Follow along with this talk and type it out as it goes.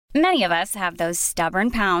Many of us have those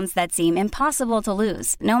stubborn pounds that seem impossible to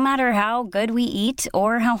lose, no matter how good we eat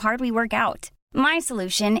or how hard we work out. My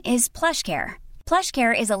solution is PlushCare.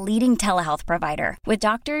 PlushCare is a leading telehealth provider with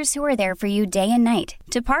doctors who are there for you day and night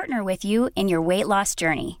to partner with you in your weight loss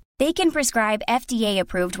journey. They can prescribe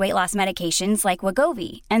FDA-approved weight loss medications like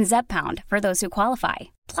Wegovy and Zepbound for those who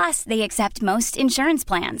qualify. Plus, they accept most insurance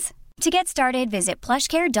plans. To get started, visit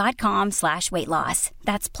plushcare.com/weightloss.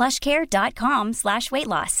 That's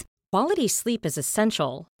plushcare.com/weightloss. Quality sleep is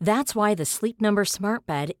essential. That's why the Sleep Number Smart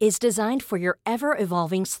Bed is designed for your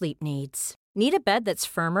ever-evolving sleep needs. Need a bed that's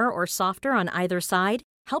firmer or softer on either side?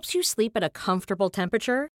 Helps you sleep at a comfortable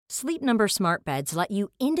temperature? Sleep Number Smart Beds let you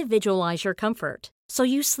individualize your comfort, so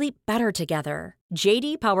you sleep better together.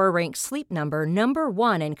 J.D. Power ranks Sleep Number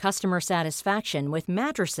 #1 in customer satisfaction with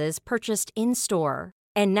mattresses purchased in-store.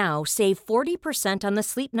 And now, save 40% on the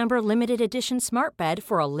Sleep Number Limited Edition Smart Bed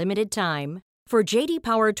for a limited time. For J.D.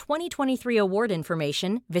 Power 2023 award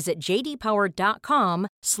information, visit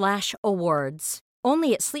jdpower.com/awards.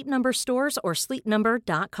 Only at Sleep Number stores or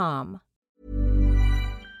sleepnumber.com.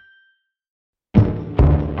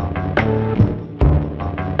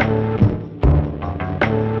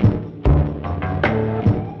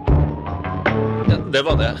 Ja, det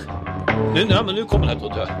var det. Men nu kommer jeg til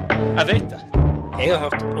å dø. Jeg vet det. Jeg har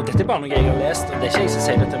hørt, og dette er bare noe jeg har lest, og det er ikke jeg som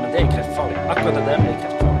sier dette, men det er kreftfarlig. Akkurat det der er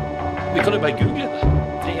kreftfarlig. Vi kan jo bare google det.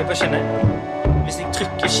 Fordi jeg bare kjenner, hvis jeg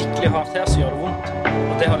trykker skikkelig hardt her, så gjør det vondt.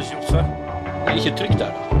 Og det har det ikke gjort før. Men ikke trykk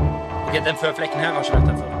der da. Ok, den føflekken her har ikke vært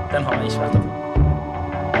der før. Den har jeg ikke vært der før.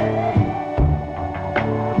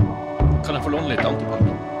 Kan jeg få låne litt antibac?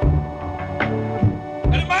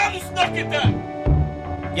 Er det meg du snakket til?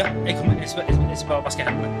 Ja, jeg skal bare vaske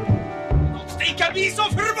hendene. Nå stikker jeg bli så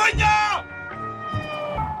forbanna!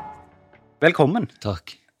 Velkommen.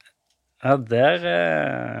 Takk. Ja, der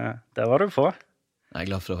var du på. Jeg er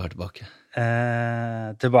glad for å være tilbake.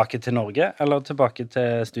 Tilbake til Norge, eller tilbake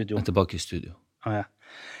til studio? Jeg er tilbake i studio. Ja.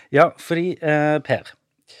 Ja, fordi, Per,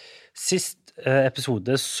 sist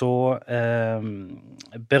episode så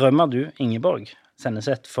berømmer du Ingeborg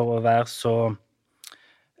Senneset for å være så,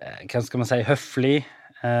 hva skal man si, høflig,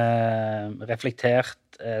 reflektert,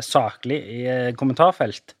 saklig i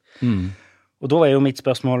kommentarfelt. Og da er jo mitt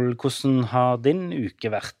spørsmål, hvordan har din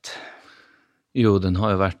uke vært? Jo, den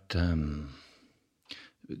har jo vært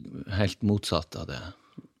helt motsatt av det.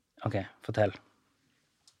 Ok, fortell.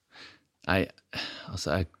 Jeg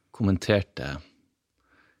kommenterte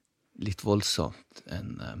litt voldsomt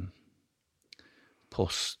en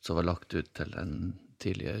post som var lagt ut til en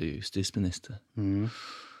tidligere justisminister,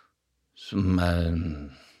 som jeg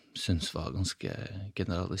synes var ganske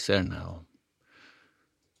generaliserende, og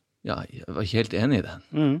ja, jeg var ikke helt enig i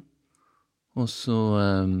den. Og så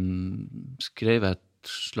skrev jeg et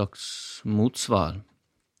slags motsvar,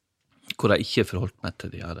 hvor jeg ikke forholdt meg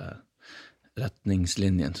til de her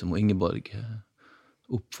retningslinjene som Ingeborg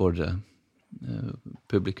oppfordrer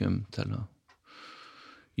publikum til å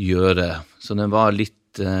gjøre. Så den var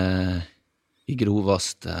litt i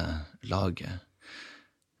groveste laget.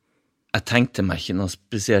 Jeg tenkte meg ikke noe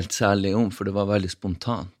spesielt særlig om, for det var veldig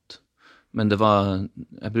spontant. Men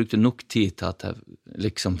jeg brukte nok tid til at jeg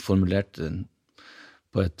liksom formulerte den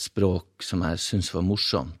på et språk som jeg synes var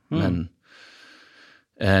morsomt, men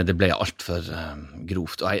det ble alt for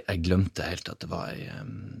grovt, og jeg glemte helt at det var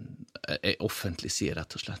en offentlig side,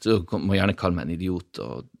 rett og slett. Så du må gjerne kalle meg en idiot,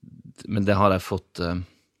 men det har jeg fått,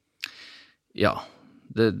 ja.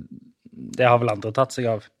 Det har vel andre tatt seg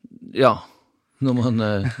av? Ja, når man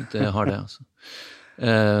det har det, altså.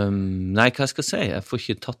 Nei, hva jeg skal si? Jeg får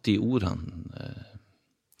ikke tatt de ordene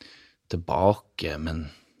tilbake, men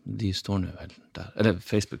de står nå vel der. Eller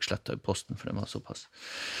Facebook slettet jo posten, for den var såpass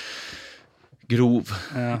grov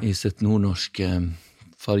i sitt nordnorske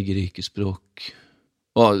fargerike språk.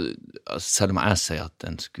 Og selv om jeg sier at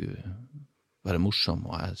den skulle være morsom,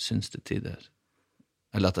 og jeg synes det tider,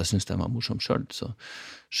 eller at jeg synes den var morsom selv, så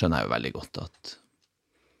skjønner jeg jo veldig godt at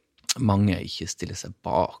mange ikke stiller seg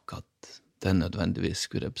bak at den nødvendigvis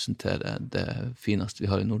skulle representere det fineste vi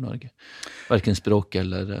har i Nord-Norge. Hverken språk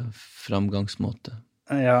eller framgangsmåte.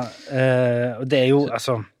 Ja, og det er jo,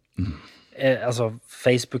 altså,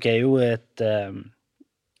 Facebook er jo et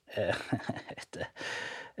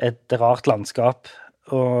rart landskap,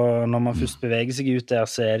 og når man først beveger seg ut der,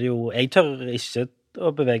 så er det jo, jeg tør ikke å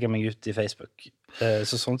bevege meg ut i Facebook.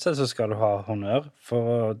 Så sånn sett så skal du ha honnør for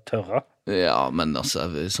å tørre. Ja, men altså,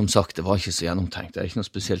 som sagt, det var ikke så gjennomtenkt. Jeg er ikke noe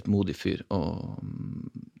spesielt modig fyr, og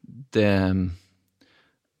det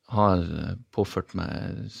har påført meg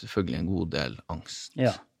selvfølgelig en god del angst.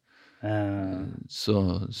 Ja. Men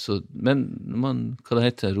når man, hva det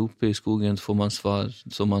heter, roper i skogen, får man svar,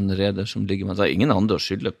 så man reder som ligger man. Det er ingen andre å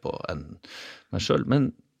skylde på enn meg selv, men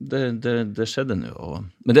det skjedde nå.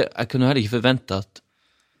 Men jeg kunne heller ikke forvente at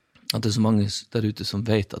det er så mange der ute som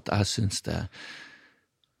vet at jeg synes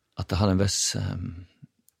at det har en viss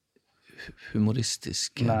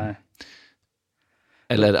humoristisk... Nei.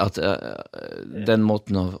 Eller at den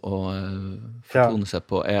måten å fortone seg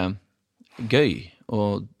på gøy,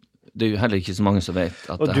 og det er jo heller ikke så mange som vet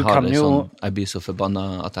at jeg har jeg blir så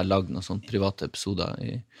forbannet at jeg lagde noen sånne private episoder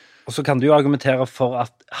Og så kan du jo argumentere for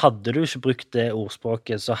at hadde du ikke brukt det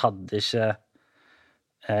ordspråket, så hadde ikke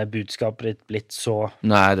budskapet ditt blitt så...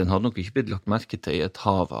 Nei, den hadde nok ikke blitt lagt merke til i et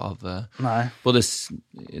hav av... Nei.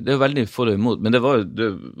 Det er veldig for og imot, men det var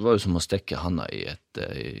jo som å stekke handa i et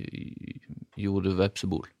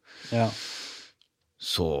jordvepsebol. Ja.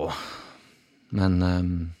 Så... Men...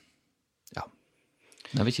 ja.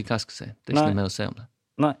 Jeg vet ikke hva jeg skal si. Det er ikke noe mer å si om det.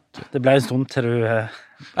 Nei, det ble en stund til du...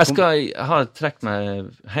 Jeg har trekket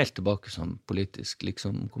meg helt tilbake som politisk,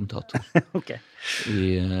 liksom kommentator. Ok.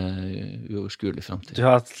 I uoverskuelig fremtid. Du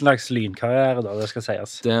har et slags lynkarriere da, det skal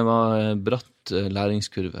sies. Det var bratt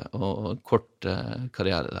læringskurve og kort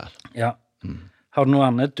karriere der. Ja. Har du noe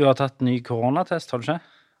annet? Du har tatt ny koronatest, har du ikke?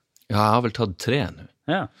 Ja, jeg har vel tatt 3 nå.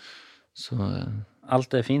 Ja. Så...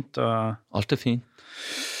 alt er fint, og... Alt er fint.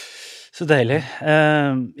 Så deilig.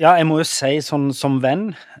 Ja, jeg må jo si sånn som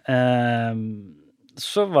venn,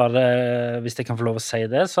 så var det, hvis jeg kan få lov å si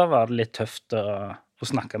det, så var det litt tøft å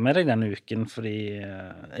snakke med deg denne uken, fordi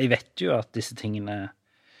jeg vet jo at disse tingene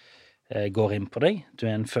går inn på deg. Du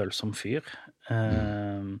er en følsom fyr.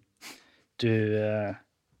 Du,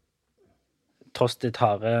 tross ditt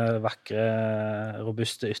harde, vakre,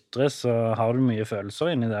 robuste ytre, så har du mye følelser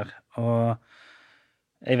inni der. Og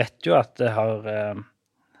jeg vet jo at det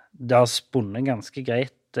har spunnet ganske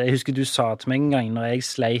greit. Jeg husker du sa til meg en gang, når jeg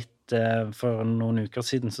sleit for noen uker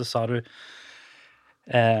siden, så sa du,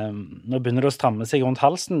 nå begynner det å stramme seg rundt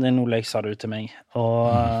halsen, det er noe jeg sa du til meg. Og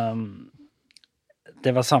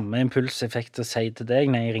det var samme impuls jeg fikk til å si til deg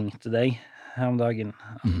når jeg ringte deg her om dagen.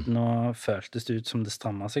 At nå føltes det ut som det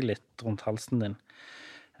strammet seg litt rundt halsen din.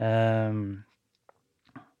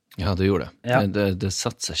 Ja, det gjorde det. Ja. Det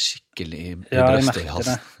satt seg skikkelig i brøstet i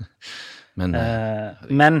halsen. Men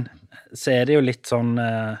så er det jo litt sånn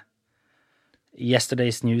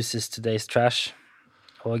yesterday's news is today's trash,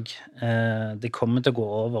 og det kommer til å gå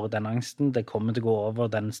over den angsten, det kommer til å gå over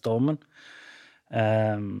den stormen.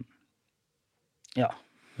 Ja.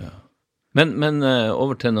 Men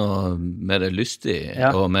over til noe mer lystig,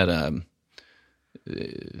 og mer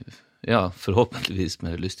forhåpentligvis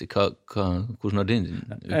mer lystig. Hvordan er din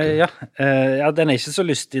uke? Ja, den er ikke så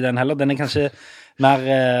lystig den heller, den er kanskje mer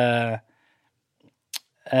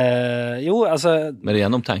jo, altså... Mer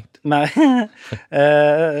gjennomtenkt? Nei,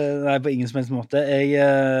 på ingen som helst måte. Jeg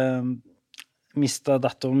mistet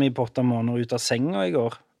datteren min på 8 måneder ut av senga i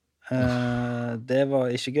går. Det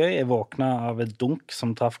var ikke gøy. Jeg våknet av et dunk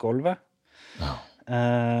som traff gulvet.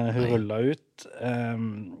 Hun rullet ut.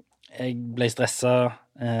 Jeg ble stresset,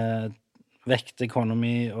 vekte kona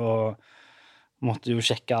mi og måtte jo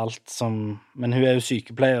sjekke alt som... Men hun er jo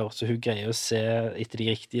sykepleier, så hun greier å se etter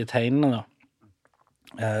de riktige tegnene da.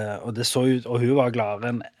 Og det så ut, og hun var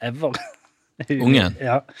gladere enn ever. Ungen?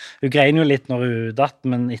 Ja, hun grein jo litt når hun datt,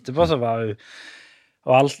 men etterpå så var hun...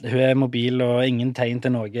 Og alt, hun er mobil, og ingen tegn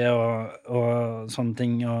til noe, og sånne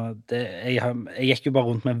ting. Og jeg gikk jo bare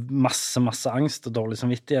rundt med masse angst og dårlig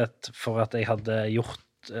samvittighet for at jeg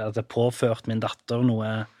hadde påført min datter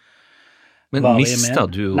noe... Men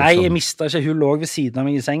mistet du jo? Nei, jeg mistet ikke. Hun lå ved siden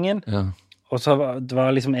av meg i sengen, og så det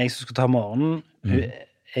var liksom jeg som skulle ta morgenen.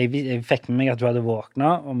 Jeg fikk med meg at du hadde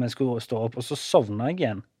våknet, og vi skulle stå opp, og så sovnet jeg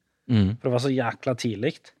igjen. For det var så jækla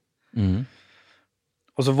tidlig.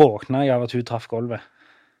 Og så våknet jeg av at hun traff gulvet.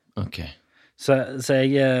 Ok. Så jeg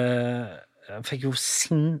fikk jo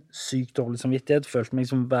sinnssykt dårlig samvittighet, følte meg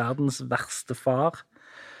som verdens verste far.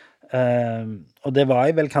 Og det var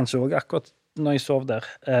jeg vel kanskje også akkurat når jeg sov der.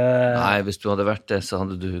 Nei, hvis du hadde vært det, så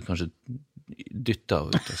hadde du kanskje dyttet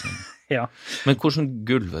av ut. Ja. Men hvordan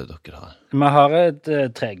gulv er dere har? Vi har et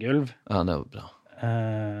tregulv. Ja, det er jo bra.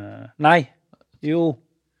 Nei, jo.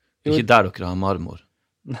 Ikke der dere har marmor?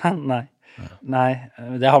 Nei,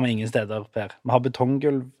 det har vi ingen steder, Per. Vi har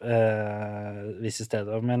betonggulv visse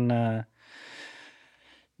steder, men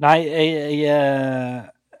nei,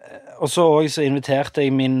 og så inviterte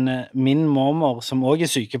jeg min mormor, som også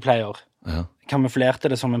er sykepleier,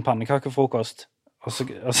 kamuflerte det som en pannekakefrokost. Og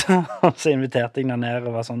så inviterte jeg henne ned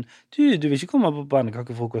og var sånn, du vil ikke komme på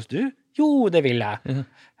pannekakefrokost, du? Jo, det vil jeg.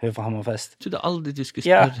 Hun fra Hammerfest. Jeg trodde aldri du skulle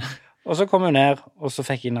spørre. Ja. Og så kom hun ned, og så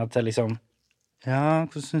fikk jeg henne til liksom, ja,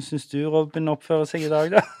 hvordan synes du Robin oppfører seg i dag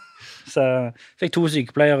da? Så jeg fikk 2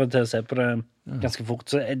 sykepleiere til å se på det ganske fort,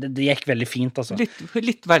 så det gikk veldig fint, altså.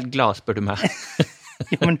 Litt vel glad, spør du meg.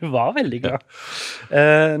 Ja, men hun var veldig glad.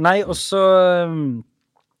 Nei, og så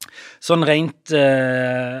sånn rent,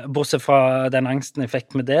 bortsett fra den angsten jeg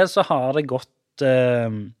fikk med det, så har det gått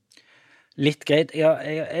litt greit.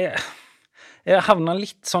 Jeg havnet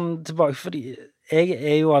litt sånn tilbake, fordi jeg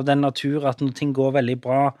er jo av den natur at når ting går veldig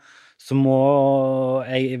bra, så må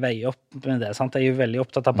jeg veie opp med det, sant? Jeg er jo veldig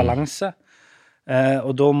opptatt av balanse,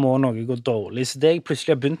 og da må noe gå dårlig. Så det jeg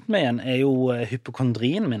plutselig har begynt med igjen, er jo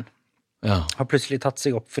hypokondrien min. Ja. Har plutselig tatt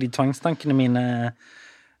seg opp, fordi tvangstankene mine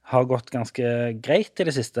har gått ganske greit i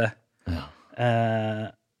det siste. Ja.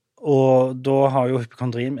 Og da har jo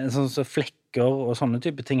hypokondrien, sånn så flekker og sånne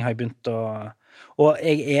type ting har jeg begynt å... Og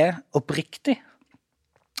jeg er oppriktig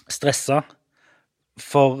stresset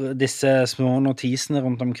for disse små notisene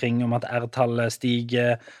rundt omkring om at R-tallet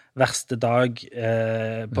stiger verste dag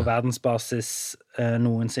på verdensbasis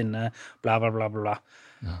noensinne, bla, bla, bla, bla.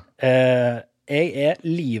 Ja. Jeg er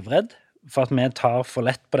livredd for at vi tar for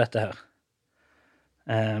lett på dette her.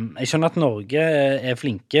 Jeg skjønner at Norge er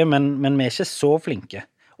flinke, men vi er ikke så flinke.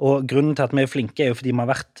 Og grunnen til at vi er flinke er jo fordi vi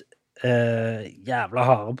har vært jævla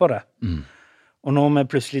harde på det. Og når vi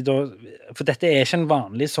plutselig da... For dette er ikke en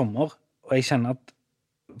vanlig sommer, og jeg kjenner at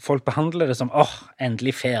folk behandler det som,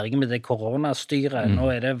 endelig ferdig med det koronastyret, nå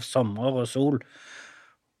er det sommer og sol.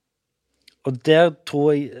 Og der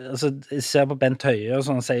tror jeg, altså, jeg ser på Bent Høie og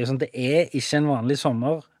sånn, sier sånn, det er ikke en vanlig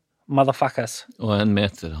sommer, motherfuckers. Og 1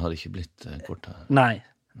 meter har ikke blitt kortere. Nei.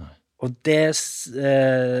 Og det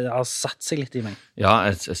har satt seg litt i meg. Ja,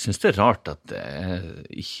 jeg synes det er rart at det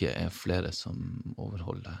ikke er flere som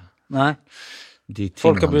overholder de tingene.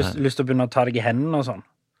 Folk har lyst til å begynne å ta deg i hendene og sånn.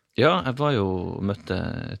 Ja, jeg var jo møtte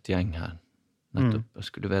et gjeng her. Nettopp, jeg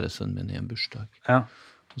skulle levere sønnen min i en bursdag. Ja.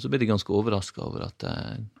 Og så ble de ganske overrasket over at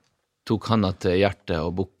jeg tok handa til hjertet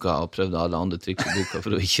og bukka og prøvde alle andre triks i boka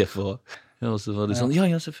for å ikke få... Ja, og så var de sånn,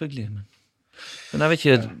 ja, selvfølgelig. Men jeg vet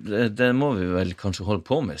ikke, det må vi vel kanskje holde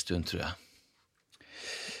på med en stund, tror jeg.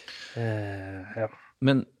 Ja.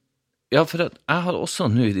 Men, ja, for jeg har også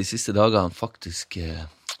nå i de siste dagene faktisk...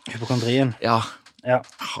 Hypokondrien? Ja, jeg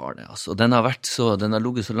har det, altså. Den har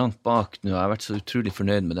ligget så langt bak nå, jeg har vært så utrolig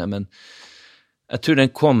fornøyd med det, men jeg tror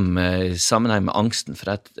den kom i sammenheng med angsten, for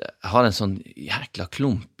jeg har en sånn jækla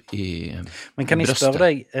klump i brøstet. Men kan jeg spørre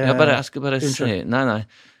deg? Jeg skal bare si, nei,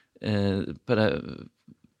 bare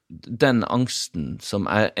den angsten som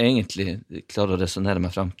jeg egentlig klarer å resonere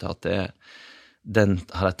meg frem til, at den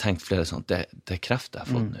har jeg tenkt flere sånn, det er kreft jeg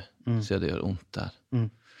har fått nå, så det gjør ondt der.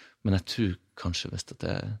 Men jeg tror kanskje hvis at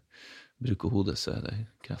jeg bruker hodet, så er det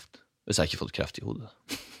kreft. Hvis jeg ikke har fått kreft i hodet.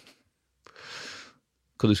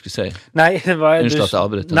 Hva du skulle si? Nei, det var... Unnskyld at jeg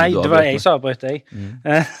avbrøt. Nei, det var jeg som avbrøt deg.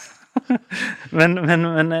 Men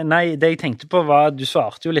nei, det jeg tenkte på var, du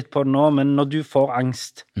svarte jo litt på det nå, men når du får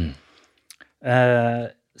angst,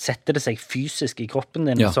 setter det seg fysisk i kroppen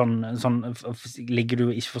din, sånn ligger du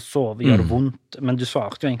ikke for sove, gjør det vondt, men du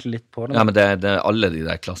svarte jo egentlig litt på det. Ja, men det er alle de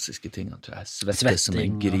der klassiske tingene, tror jeg. Svette som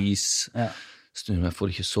en gris, stund jeg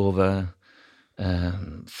får ikke sove,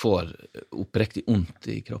 får oppriktig ondt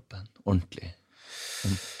i kroppen, ordentlig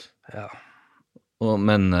ondt. Ja.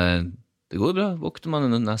 Men det går bra, våkner man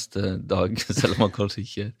den neste dag, selv om man kanskje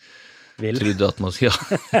ikke trodde at man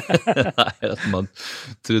at man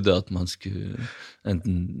trodde at man skulle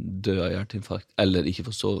enten dø av hjerteinfarkt eller ikke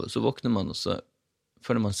få sove, så våkner man og så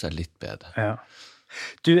føler man seg litt bedre. Ja.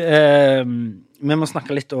 Du, vi må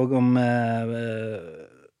snakke litt også om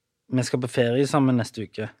vi skal på ferie sammen neste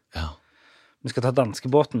uke. Ja. Vi skal ta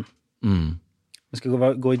danskebåten. Vi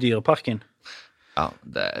skal gå i dyreparken. Ja,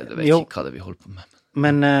 det vet jeg ikke hva det vi holder på med.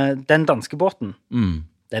 Men den danskebåten,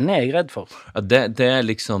 den er jeg redd for. Ja, det er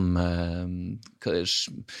liksom...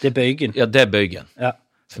 det er bøygen. Ja, det er bøygen. Ja.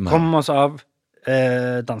 Kom oss av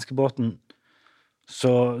danskebåten,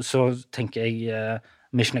 så tenker jeg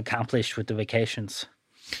mission accomplished with the vacations.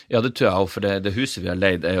 Ja, det tror jeg også, for det huset vi har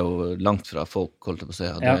leid er jo langt fra folk, holdt jeg på å si,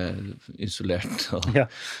 og det er isolert. Og... Ja,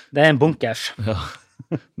 det er en bunkers. Ja,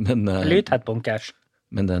 men... Lydtett bunkers.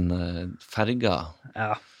 Men den ferga...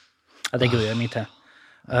 Ja, det gruer jeg meg til.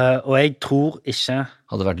 Og jeg tror ikke...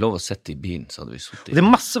 Hadde det vært lov å sette i bilen, så hadde vi suttet i. Det er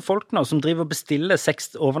masse folk nå som driver og bestiller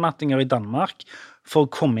 6 overnattinger i Danmark for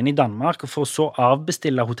å komme inn i Danmark og for å så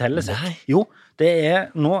avbestille hotellet sitt. Nei. Jo, det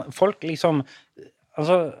er nå folk liksom...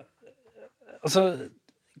 Altså,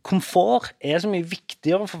 komfort er så mye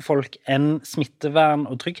viktigere for folk enn smittevern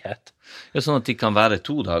og trygghet. Ja, sånn at de kan være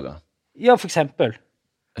 2 dager. Ja, for eksempel.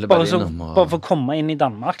 Eller bare for å komme inn i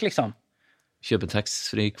Danmark, liksom. kjøpe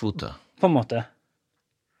tax-free-kvoter. På en måte.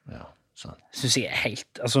 Ja, sånn. Synes jeg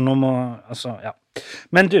helt, altså nå må, altså, ja.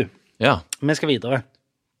 Men du, Ja. vi skal videre.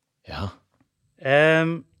 Ja.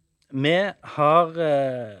 Vi har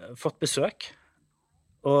fått besøk,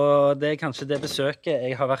 og det kanskje det besøket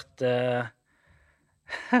jeg har vært,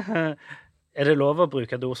 er det lov å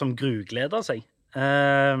bruke et ord som grugleder seg?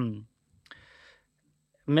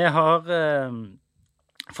 Vi har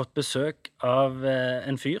fått besøk av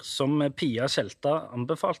en fyr som Pia Tjelta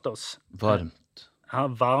anbefalte oss. Varmt. Ja,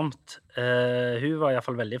 varmt. Hun var i hvert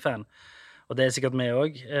fall veldig fan. Og det er sikkert meg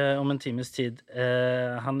også, om en times tid.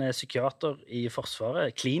 Han er psykiater i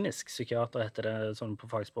Forsvaret. Klinisk psykiater heter det sånn på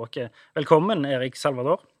fagspråket. Velkommen, Erik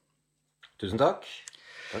Salvador. Tusen takk.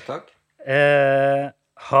 Takk.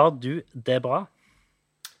 Har du det bra?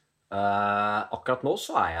 Akkurat nå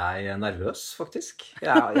så er jeg nervøs, faktisk.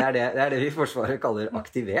 Det er det vi i Forsvaret kaller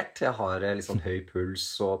aktivert. Jeg har litt sånn høy puls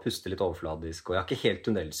og puster litt overfladisk, og jeg har ikke helt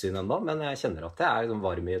tunnelsyn ennå, men jeg kjenner at jeg er liksom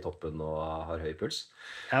varm i toppen og har høy puls.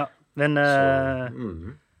 Ja, men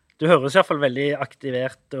du høres i hvert fall veldig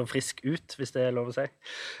aktivert og frisk ut, hvis det er lov å si.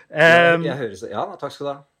 Jeg høres, ja, takk skal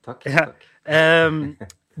du ha. Takk. Ja. Takk.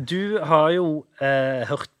 Du har jo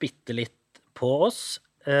hørt bitte litt på oss.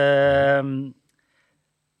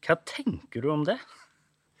 Hva tenker du om det?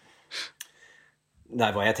 Nei,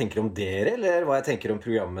 hva jeg tenker om dere, eller hva jeg tenker om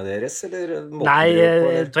programmet deres, eller måten Nei, dere gjør på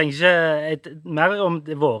det? jeg trenger ikke mer om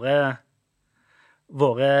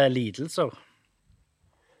våre lidelser.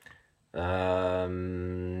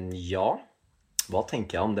 Ja, hva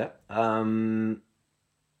tenker jeg om det?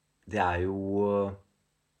 Det er jo...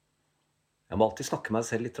 Jeg må alltid snakke meg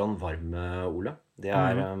selv litt varm, Ole. Det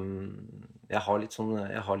er...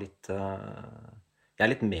 Jeg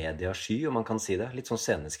er litt mediasky, om man kan si det. Litt sånn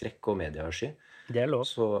sceneskrekk og mediasky. Det er lov.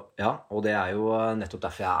 Så, ja, og det er jo nettopp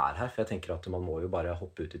derfor jeg er her. For jeg tenker at man må jo bare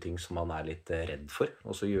hoppe ut i ting som man er litt redd for.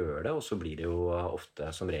 Og så gjøre det, og så blir det jo ofte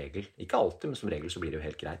som regel. Ikke alltid, men som regel så blir det jo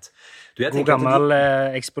helt greit. Du, God gammel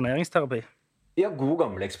eksponeringsterapi. Ja, god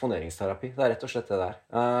gammel eksponeringsterapi. Det er rett og slett det der.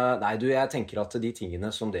 Nei, du, jeg tenker at de tingene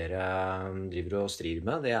som dere driver og strir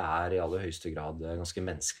med, det er i aller høyeste grad ganske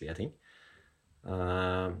menneskelige ting.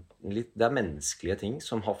 Det er menneskelige ting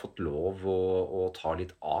som har fått lov å ta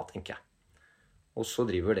litt av, tenker jeg. Og så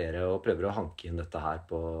driver dere og prøver å hanke inn dette her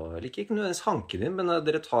på, eller ikke nødvendigvis hanke inn, men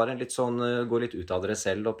dere tar en litt sånn, går litt ut av dere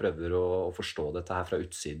selv og prøver å forstå dette her fra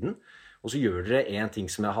utsiden. Og så gjør dere en ting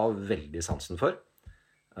som jeg har veldig sansen for,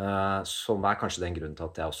 som er kanskje den grunnen til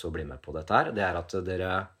at jeg også blir med på dette her. Det er at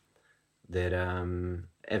dere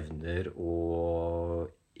evner å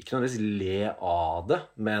ikke nødvendigvis le av det,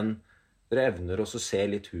 men dere evner også å se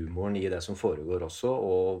litt humoren i det som foregår også,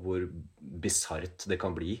 og hvor bizarrt det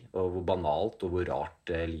kan bli, og hvor banalt og hvor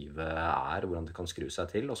rart livet er, og hvordan det kan skru seg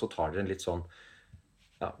til. Og så tar dere en litt sånn,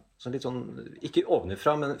 ja, litt sånn, ikke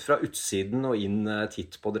ovenifra, men fra utsiden og inn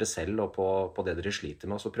titt på dere selv og på det dere sliter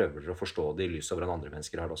med, og så prøver dere å forstå det i lys av hvordan andre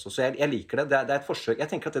mennesker har det også. Så jeg liker det. Det er et forsøk. Jeg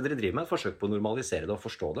tenker at det dere driver med, er et forsøk på å normalisere det og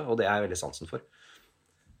forstå det, og det er jeg veldig sansen for.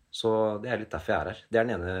 Så det er litt derfor jeg er her. Det er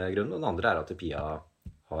den ene grunnen, og den andre er at Pia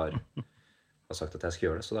har sagt at jeg skal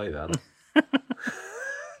gjøre det, så da gjør jeg det.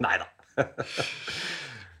 Neida.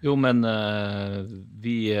 Jo, men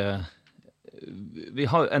vi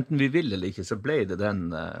har, enten vi vil eller ikke, så ble det den...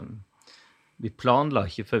 vi planla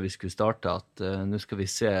ikke før vi skulle starte at nå skal vi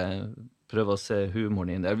prøve å se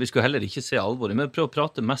humoren inn der. Vi skulle heller ikke se alvoret, men prøve å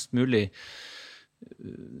prate mest mulig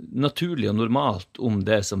naturlig og normalt om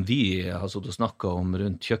det som vi har stått og snakket om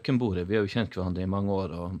rundt kjøkkenbordet. Vi har jo kjent hverandre i mange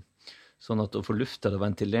år, og sånn at å få luftet og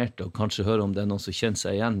ventilert og kanskje høre om det er noen som kjenner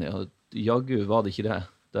seg igjen. Ja, jaggu var det ikke det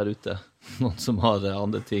der ute. Noen som har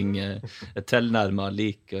andre ting tilnærmet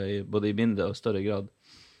lik, både i mindre og større grad,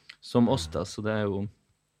 som oss da. Så det er jo...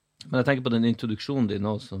 Men jeg tenker på den introduksjonen din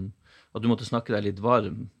nå, at du måtte snakke deg litt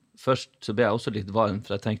varm. Først så ble jeg også litt varm,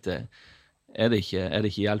 for jeg tenkte, er det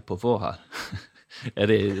ikke hjelp å få her?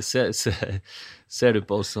 Ser du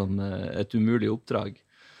på oss som et umulig oppdrag?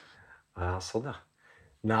 Ja, sånn ja.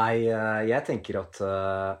 Nei, jeg tenker at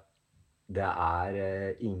det er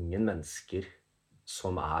ingen mennesker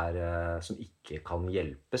som ikke kan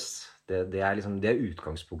hjelpes. Det er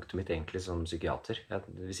utgangspunktet mitt egentlig som psykiater.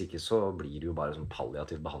 Hvis ikke så blir det jo bare sånn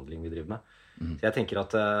palliativ behandling vi driver med. Så jeg tenker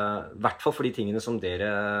at i hvert fall for de tingene som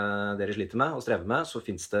dere sliter med og strever med, så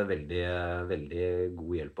finnes det veldig, veldig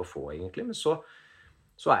god hjelp å få egentlig. Men så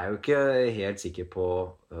er jeg jo ikke helt sikker på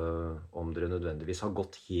om dere nødvendigvis har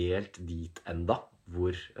gått helt dit enda,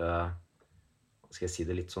 hvor, skal jeg si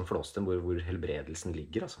det litt sånn flåste, hvor helbredelsen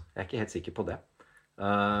ligger, altså. Jeg er ikke helt sikker på det.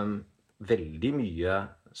 Veldig mye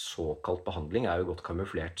såkalt behandling er jo godt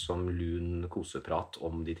kamuflert som lun koseprat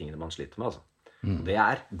om de tingene man sliter med, altså. Det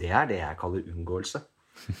er det jeg kaller unngåelse.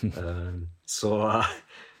 Så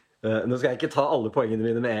nå skal jeg ikke ta alle poengene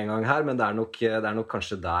mine med en gang her, men det er nok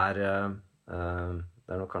kanskje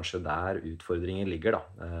der utfordringen ligger da.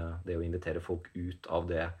 Det å invitere folk ut av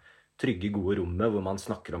det trygge, gode rommet hvor man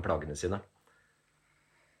snakker om plagene sine.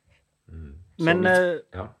 Men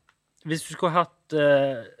hvis du skulle hatt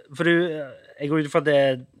for jeg går ut fra det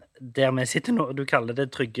der vi sitter nå, du kaller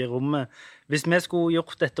det trygge rommet. Hvis vi skulle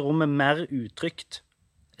gjort dette rommet mer utrygt,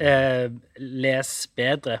 les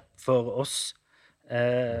bedre for oss,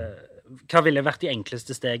 hva ville vært de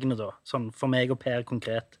enkleste stegene da? Sånn for meg og Per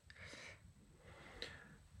konkret.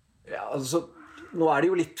 Ja, altså, nå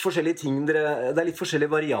det jo litt forskjellige ting, det litt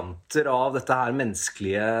forskjellige varianter av dette her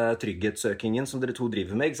menneskelige trygghetssøkingen som dere to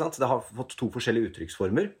driver med, ikke sant? Det har fått 2 forskjellige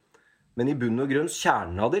uttrykksformer. Men i bunn og grunn,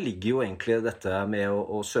 kjernen av det ligger jo egentlig dette med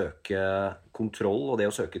å søke kontroll og det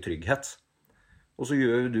å søke trygghet. Og så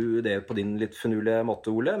gjør du det på din litt finurlige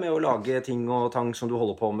måte, Ole, med å lage ting og tang som du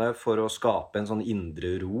holder på med for å skape en sånn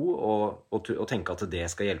indre ro og tenke at det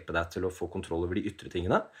skal hjelpe deg til å få kontroll over de ytre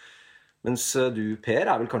tingene. Mens du,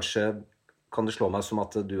 Per, vel kanskje, kan det slå meg som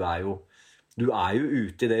at du jo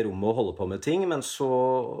ute i det rommet og holder på med ting, men så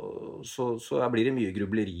blir det mye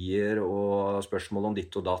grublerier og spørsmål om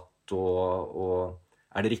ditt og datt, og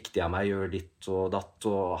det riktig av meg å gjøre ditt og datt,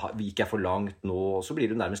 og gikk jeg for langt nå, og så blir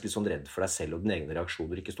du nærmest litt sånn redd for deg selv og dine egne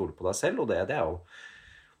reaksjoner, ikke stoler på deg selv, og det jo,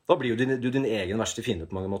 da blir jo du din egen verste fiende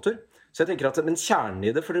på mange måter. Så jeg tenker at, men kjernen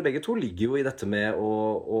i det, for dere begge to, ligger jo i dette med å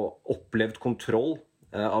opplevd kontroll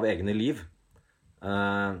av egne liv.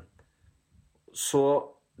 Så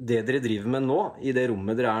det dere driver med nå, i det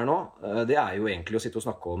rommet dere nå, det jo egentlig å sitte og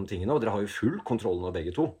snakke om tingene, og dere har jo full kontroll nå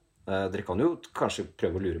begge to. Dere kan jo kanskje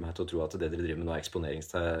prøve å lure meg til å tro at det dere driver med nå eksponering,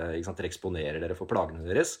 ikke sant? Dere eksponerer dere for plagene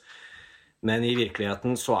deres. Men i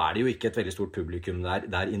virkeligheten så det jo ikke et veldig stort publikum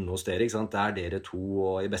der inne hos dere, ikke sant? Det dere to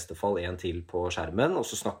og i beste fall en til på skjermen, og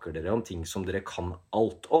så snakker dere om ting som dere kan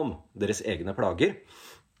alt om, deres egne plager.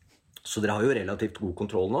 Så dere har jo relativt god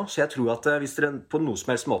kontroll nå. Så jeg tror at hvis dere på noe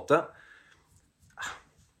som helst måte,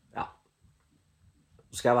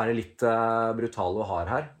 så skal jeg være litt brutal og hard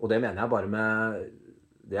her, og det mener jeg bare med...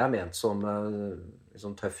 Det ment som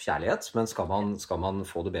sånn tøff kjærlighet, men skal man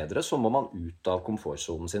få det bedre, så må man ut av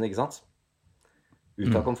komfortzonen sin, ikke sant?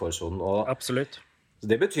 Ut av komfortzonen. Absolutt.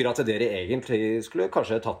 Det betyr at dere egentlig skulle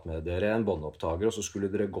kanskje tatt med dere en båndopptaker, og så skulle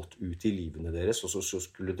dere gått ut i livene deres, og så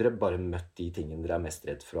skulle dere bare møtt de tingene dere mest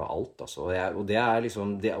redd for av alt. Altså. Og det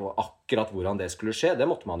liksom, akkurat hvordan det skulle skje, det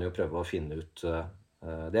måtte man jo prøve å finne ut.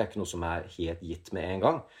 Det ikke noe som helt gitt med en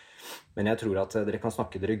gang. Men jeg tror at dere kan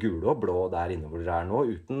snakke dere gule og blå der inne hvor dere nå,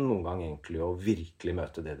 uten noen gang egentlig å virkelig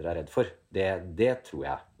møte det dere redd for. Det tror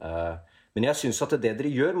jeg. Men jeg synes at det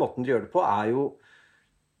dere gjør, måten dere gjør det på, jo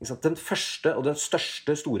den første og den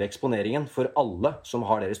største store eksponeringen for alle som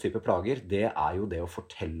har deres type plager, det jo det å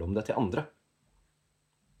fortelle om det til andre.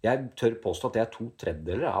 Jeg tør påstå at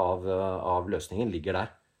 2/3 av løsningen ligger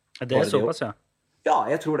der. Det såpass, ja. Ja,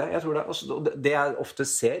 jeg tror det. Altså, det jeg ofte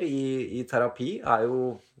ser i terapi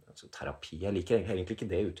jo... Altså, terapi, jeg liker egentlig ikke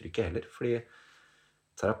det uttrykket heller, fordi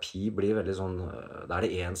terapi blir veldig sånn... Da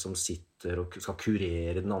det en som sitter og skal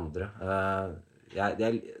kurere den andre.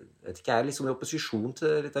 Jeg vet ikke, jeg liksom i opposisjon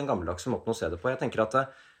til den gammeldagse måten å se det på. Jeg tenker at...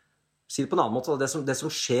 Si det på en annen måte, det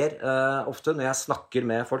som skjer ofte når jeg snakker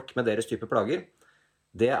med folk med deres type plager,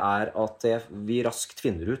 det at vi raskt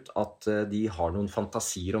finner ut at de har noen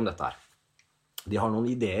fantasier om dette her. De har noen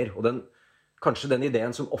ideer, og kanskje den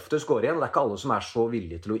ideen som oftest går igjen, og det ikke alle som så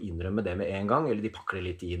villige til å innrømme det med en gang, eller de pakker det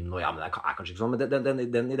litt inn, og ja, men det kanskje ikke sånn, men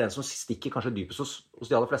den ideen som stikker kanskje dypest hos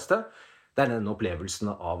de aller fleste, det den opplevelsen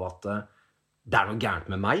av at det noe gærent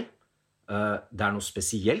med meg, det noe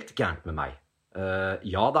spesielt gærent med meg.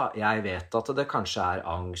 Ja da, jeg vet at det kanskje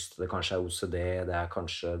angst, det kanskje OCD, det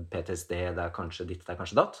kanskje PTSD, det kanskje ditt, det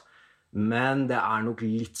kanskje datt, men det nok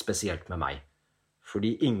litt spesielt med meg.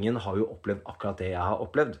 Fordi ingen har jo opplevd akkurat det jeg har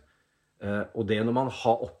opplevd. Og det når man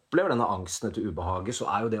har opplevd denne angsten etter ubehaget, så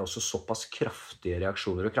jo det også såpass kraftige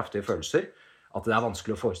reaksjoner og kraftige følelser, at det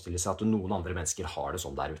vanskelig å forestille seg at noen andre mennesker har det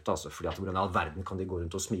sånn der ute. Altså, fordi at hvordan i all verden kan de gå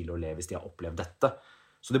rundt og smile og le hvis de har opplevd dette.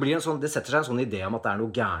 Så det setter seg en sånn idé om at det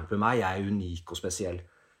noe gærent med meg, jeg unik og spesiell.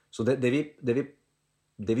 Så det vi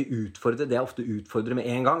utfordrer, det jeg ofte utfordrer med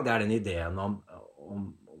en gang, det den ideen om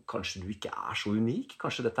kanskje du ikke så unik,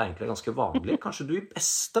 kanskje dette egentlig ganske vanlig, kanskje du i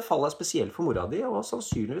beste fall spesiell for mora di, og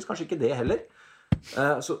sannsynligvis kanskje ikke det heller.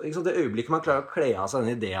 Så det øyeblikket man klarer å kle av seg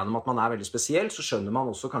den ideen om at man veldig spesiell, så skjønner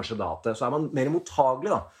man også kanskje da at så man mer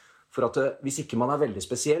mottagelig da, for at hvis ikke man veldig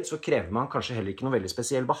spesiell, så krever man kanskje heller ikke noe veldig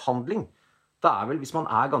spesiell behandling. Det vel, hvis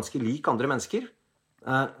man ganske lik andre mennesker,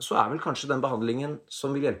 så vel kanskje den behandlingen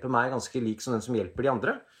som vil hjelpe meg ganske lik som den som hjelper de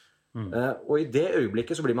andre. Og i det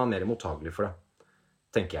øyeblikket så blir man mer mottagelig for det,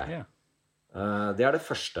 tenker jeg. Det det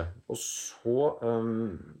første. Og så...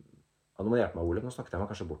 nå må du hjelpe meg, Ole. Nå snakket jeg meg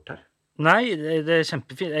kanskje bort her. Nei, det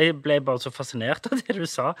kjempefint. Jeg ble bare så fascinert av det du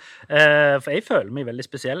sa. For jeg føler meg veldig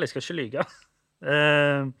spesiell. Jeg skal ikke lyge.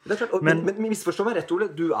 Det klart, men misforstå meg rett, Ole.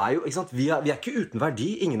 Du jo, ikke sant? Vi ikke uten verdi.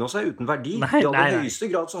 Ingen av oss uten verdi. I aller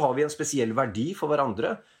høyeste grad så har vi en spesiell verdi for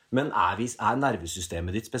hverandre. Men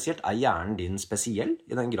nervesystemet ditt spesielt? Hjernen din spesiell?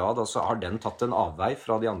 I den grad, altså, har den tatt en avvei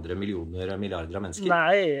fra de andre milliarder av mennesker?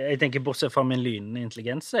 Nei, jeg tenker bortsett fra min lynende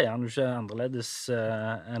intelligens, så han jo ikke annerledes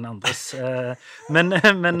enn andres. Men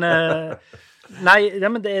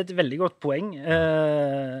det et veldig godt poeng.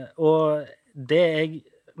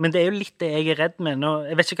 Men det jo litt det jeg redd med.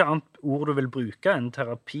 Jeg vet ikke hva annet ord du vil bruke enn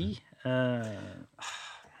terapi.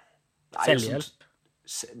 Selvhjelp.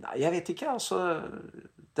 Nei, jeg vet ikke, altså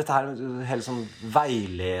dette her hele sånn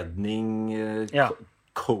veiledning,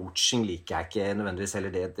 coaching liker jeg ikke nødvendigvis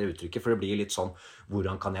heller det uttrykket, for det blir litt sånn,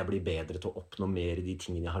 hvordan kan jeg bli bedre til å oppnå mer i de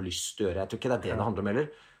tingene jeg har lyst til å gjøre? Jeg tror ikke det det handler om heller.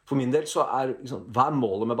 For min del så liksom, hva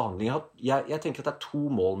målet med behandling? Jeg tenker at det 2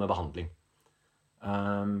 mål med behandling.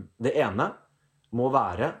 Det ene må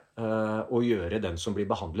være å gjøre den som blir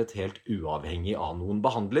behandlet helt uavhengig av noen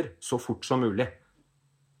behandler, så fort som mulig.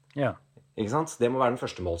 Ja. Ikke sant? Det må være den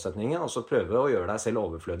første målsetningen, og så prøve å gjøre deg selv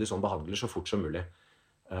overflødig som behandler så fort som mulig,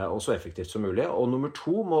 og så effektivt som mulig. Og nummer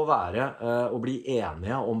 2 må være å bli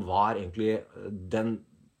enige om hva egentlig den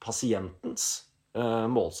pasientens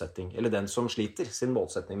målsetting, eller den som sliter sin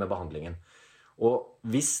målsetning med behandlingen. Og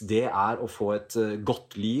hvis det å få et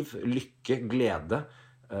godt liv, lykke, glede,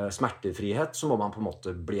 smertefrihet, så må man på en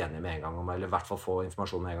måte bli enig med en gang om, eller i hvert fall få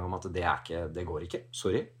informasjon med en gang om at det går ikke.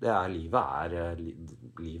 Sorry,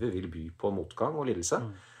 livet vil by på motgang og lidelse.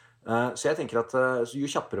 Så jeg tenker at jo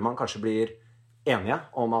kjappere man kanskje blir enige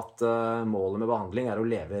om at målet med behandling å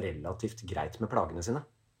leve relativt greit med plagene sine.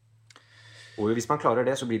 Og hvis man klarer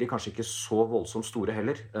det, så blir de kanskje ikke så voldsomt store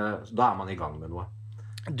heller. Da man i gang med noe.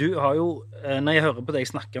 Du har jo, når jeg hører på deg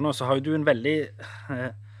snakke nå, så har jo du en veldig...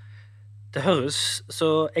 Det høres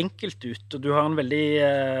så enkelt ut, og du har en veldig,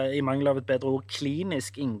 i mangel av et bedre ord,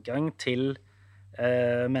 klinisk inngang til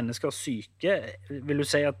menneskers syke. Vil du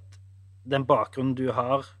si at den bakgrunnen du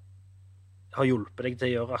har hjulpet deg til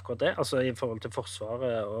å gjøre akkurat det? Altså i forhold til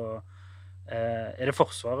Forsvaret, og det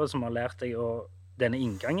Forsvaret som har lært deg denne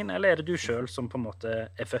inngangen, eller det du selv som på en måte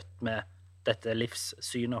født med dette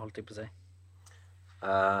livssynet, holdt jeg på å si?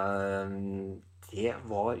 Det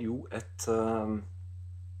var jo et...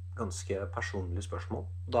 ganske personlig spørsmål.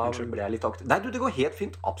 Da ble jeg litt aktiv. Nei, det går helt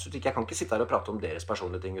fint. Absolutt ikke. Jeg kan ikke sitte her og prate om deres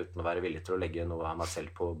personlige ting uten å være villig til å legge noe av meg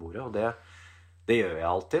selv på bordet, og det gjør jeg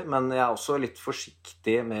alltid. Men jeg også litt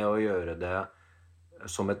forsiktig med å gjøre det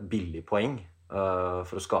som et billig poeng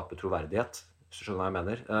for å skape troverdighet, hvis du skjønner hva jeg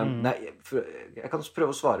mener. Nei, jeg kan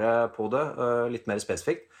prøve å svare på det litt mer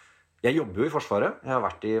spesifikt. Jeg jobber jo i Forsvaret. Jeg har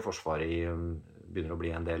vært i Forsvaret begynner å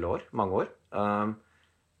bli en del år, mange år.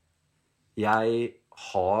 Jeg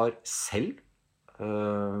har selv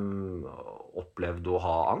opplevd å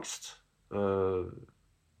ha angst,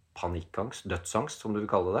 panikkangst, dødsangst, som du vil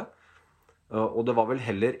kalle det. Og det var vel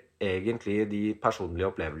heller egentlig de personlige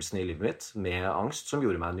opplevelsene i livet mitt med angst som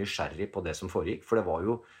gjorde meg nysgjerrig på det som foregikk. For det var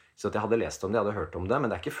jo, så at jeg hadde lest om det, jeg hadde hørt om det, men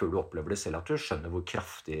det ikke før du opplever det selv at du skjønner hvor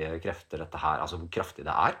kraftige krefter dette her, altså hvor kraftig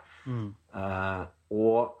det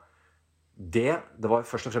Og det var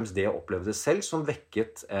først og fremst det jeg opplevde selv som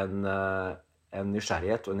vekket en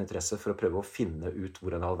nysgjerrighet og en interesse for å prøve å finne ut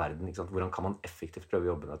hvordan i all verden, ikke sant? Hvordan kan man effektivt prøve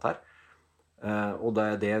å jobbe med dette her. Og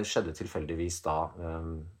det skjedde tilfeldigvis da,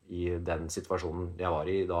 i den situasjonen jeg var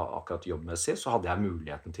i da akkurat jobbmessig, så hadde jeg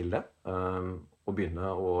muligheten til det, å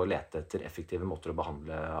begynne å lete etter effektive måter å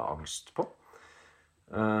behandle angst på.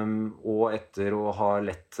 Og etter å ha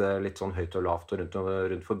lett litt sånn høyt og lavt og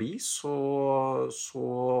rundt forbi, så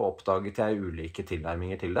oppdaget jeg ulike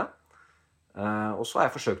tilnærminger til det. Og så har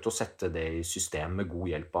jeg forsøkt å sette det i system med god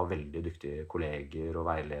hjelp av veldig dyktige kolleger og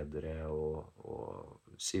veiledere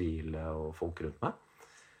og sivile og folk rundt meg,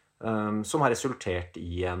 som har resultert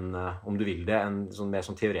i om du vil det, en sånn mer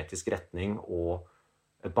sånn teoretisk retning og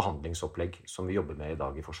et behandlingsopplegg som vi jobber med i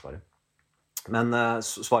dag i Forsvaret. Men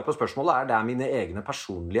svar på spørsmålet det mine egne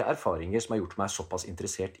personlige erfaringer som har gjort meg såpass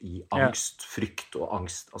interessert i angst, frykt og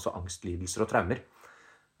angst, altså angstlidelser og traumer.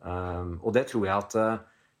 Og det tror jeg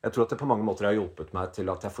tror at det på mange måter har hjulpet meg til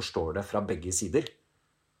at jeg forstår det fra begge sider.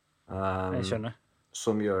 Jeg skjønner.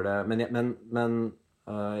 Som gjør det, men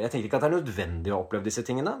jeg tenker ikke at det nødvendig å oppleve disse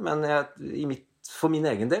tingene, men i mitt for min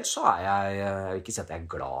egen del så jeg vil ikke si at jeg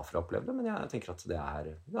glad for å oppleve det, men jeg tenker at det har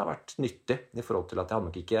vært nyttig I forhold til at jeg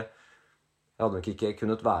hadde nok ikke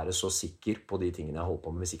kunnet være så sikker på de tingene jeg holdt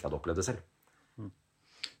på med hvis jeg ikke hadde opplevd det selv.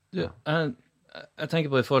 Du, jeg tenker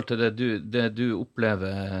på I forhold til det du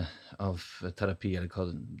opplever av terapi, eller hva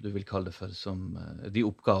du vil kalle det for, som de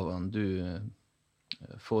oppgavene du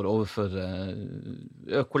får overfor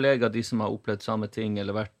kollegaer, de som har opplevd samme ting,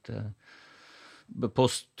 eller vært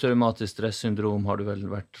posttraumatisk stressyndrom har du vel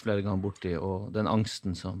vært flere ganger borti, og den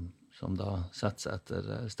angsten som da setter seg etter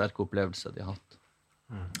sterke opplevelser de har hatt.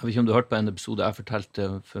 Jeg vet ikke om du har hørt på en episode, jeg fortalte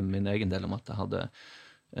for min egen del om at jeg hadde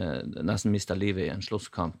nesten mistet livet I en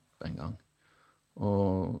slåsskamp en gang.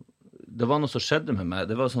 Og det var noe som skjedde med meg.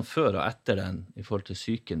 Det var sånn før og etter den I forhold til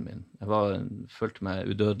psyken min. Jeg følte meg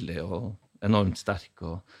udødelig og enormt sterk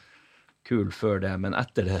og kul før det, men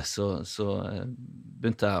etter det så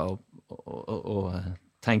begynte jeg å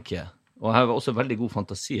tenke. Og jeg har også veldig god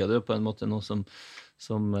fantasi, og det på en måte noe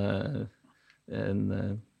som en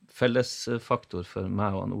fellesfaktor for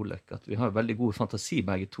meg og Olek, at vi har veldig god fantasi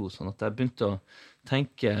begge to, sånn at jeg begynte å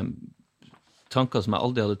tenke tanker som jeg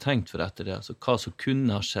aldri hadde tenkt for etter det, altså hva som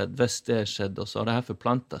kunne ha skjedd, hvis det skjedde, og så har det her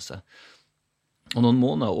forplantet seg. Og noen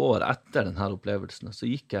måneder og år etter denne opplevelsen, så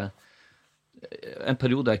gikk jeg en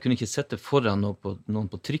periode jeg kunne ikke sette foran noen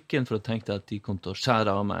på trikken, for å tenke at de kom til å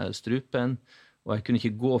skjære av meg strupen, og jeg kunne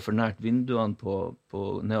ikke gå for nært vinduene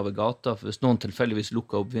nedover gata, for hvis noen tilfeldigvis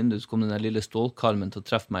lukket opp vinduet, så kom den lille stålkarmen til å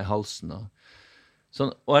treffe meg I halsen.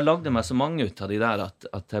 Og jeg lagde meg så mange ut av de der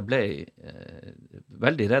at jeg ble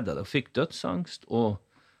veldig redd av det, og fikk dødsangst, og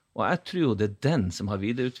jeg tror jo det den som har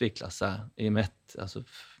videreutviklet seg I mitt, altså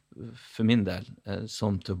for min del,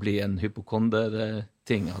 som til å bli en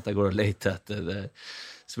hypokonder-ting, at jeg går og leter etter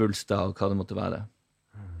svulster og hva det måtte være.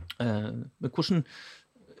 Men hvordan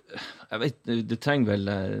jeg vet, det trenger vel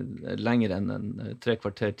lenger enn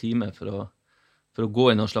 3/4 time for å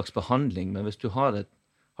gå I noen slags behandling, men hvis du har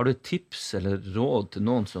du et tips eller råd til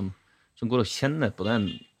noen som går og kjenner på den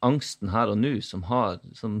angsten her og nå,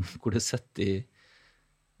 hvor det sitter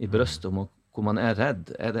I brøstet, hvor man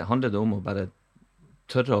redd, handler det om å bare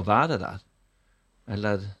tørre å være der?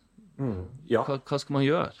 Eller ja. Hva skal man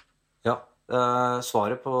gjøre? Ja,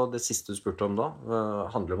 svaret på det siste du spurte om da,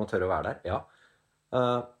 handler om å tørre å være der, ja.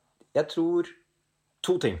 Jeg tror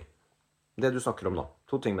 2 ting, det du snakker om nå,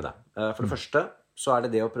 2 ting med det. For det første så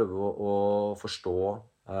det det å prøve å forstå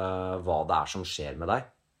hva det som skjer med deg,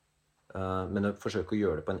 men å forsøke å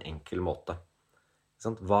gjøre det på en enkel måte.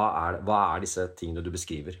 Hva disse tingene du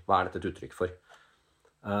beskriver? Hva dette et uttrykk for?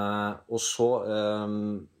 Og så,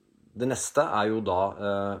 det neste jo da,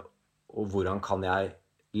 og hvordan kan jeg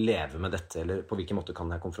leve med dette, eller på hvilken måte kan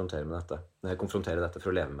jeg konfrontere dette for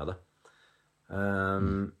å leve med det?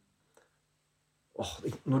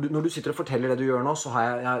 Når du sitter og forteller det du gjør nå, så har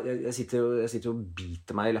jeg sitter og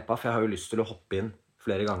biter meg I leppa, for jeg har jo lyst til å hoppe inn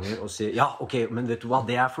flere ganger og si, ja, ok, men vet du hva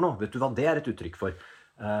det for noe? Vet du hva det et uttrykk for?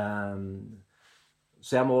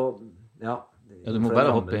 Så jeg må, ja du må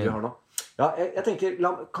bare hoppe inn. Ja, jeg tenker,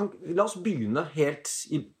 la oss begynne helt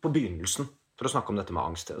på begynnelsen for å snakke om dette med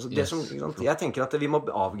angst. Altså, jeg tenker at vi må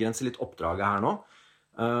avgrense litt oppdraget her nå.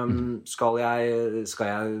 Skal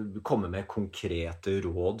jeg komme med konkrete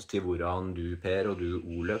råd til hvordan du, Per, og du,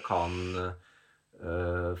 Ole, kan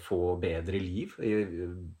få bedre liv,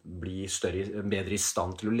 bli bedre I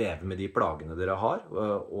stand til å leve med de plagene dere har,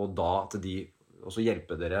 og da at de også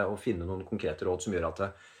hjelper dere å finne noen konkrete råd som gjør at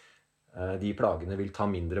de plagene vil ta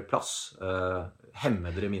mindre plass,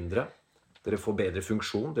 hemme dere mindre, dere får bedre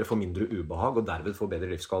funksjon, dere får mindre ubehag, og derved får bedre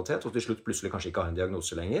livskvalitet, og til slutt plutselig kanskje ikke har en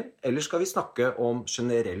diagnose lenger. Eller skal vi snakke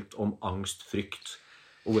generelt om angst, frykt,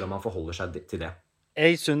 og hvordan man forholder seg til det?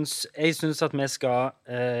 Jeg synes at vi skal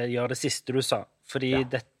gjøre det siste du sa, fordi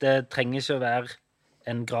dette trenger ikke å være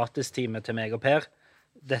en gratistime til meg og Per.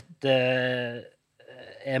 Dette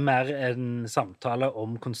mer en samtale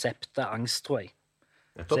om konseptet angst, tror jeg.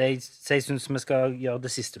 Så jeg synes vi skal gjøre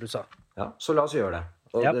det siste du sa. Ja, så la oss gjøre det.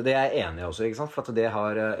 Og det jeg enig I også, ikke sant? For at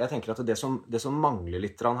jeg tenker at det som mangler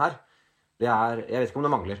litt her, jeg vet ikke om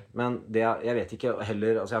det mangler, men jeg vet ikke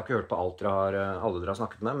heller, altså jeg har ikke hørt på alle dere har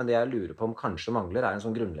snakket med, men det jeg lurer på om kanskje mangler en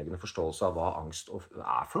sånn grunnleggende forståelse av hva angst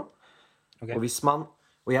for noe. Okay.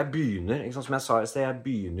 Og jeg begynner, ikke sant, som jeg sa I sted, jeg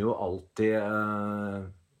begynner jo alltid,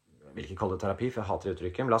 jeg vil ikke kalle det terapi, for jeg hater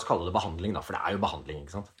uttrykket, men la oss kalle det behandling da, for det jo behandling,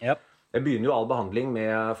 ikke sant? Yep. Jeg begynner jo all behandling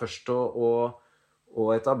med først å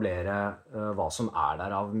etablere hva som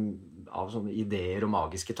der av sånne ideer og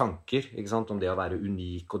magiske tanker, ikke sant? Om det å være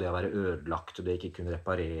unik, og det å være ødelagt, og det ikke kunne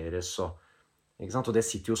repareres, ikke sant? Og det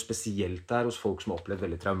sitter jo spesielt der hos folk som har opplevd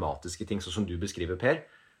veldig traumatiske ting, sånn som du beskriver, Per.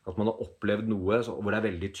 At man har opplevd noe hvor det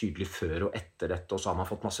veldig tydelig før og etter dette, og så har man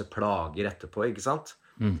fått masse plager etterpå, ikke sant?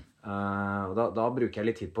 Og da bruker jeg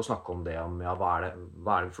litt tid på å snakke om det, om ja, hva er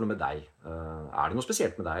det for noe med deg? Det noe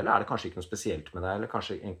spesielt med deg, eller det kanskje ikke noe spesielt med deg, eller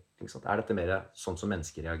kanskje, ikke sant? Dette mer sånn som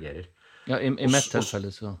mennesker reagerer? Ja, i mitt tilfelle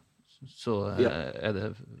så det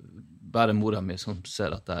bare mora mi som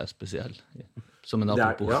ser at jeg spesiell, som en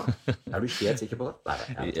apropos. Ja. Du helt sikker på det?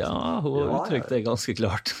 Nei, ja, hun har uttrykt det ganske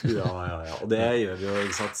klart. Ja, og det gjør vi jo,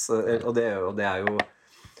 ikke sant? Og det jo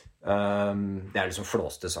det liksom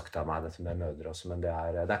flåste sagt av meg, dette med mødre også, men det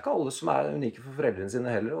ikke alle som unike for foreldrene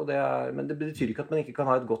sine heller, men det betyr ikke at man ikke kan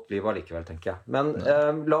ha et godt liv allikevel, tenker jeg. Men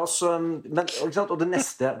la oss, ikke sant? Og det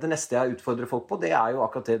neste jeg utfordrer folk på, det jo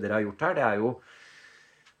akkurat det dere har gjort her, det jo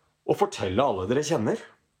å fortelle alle dere kjenner,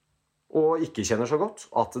 og ikke kjenner så godt,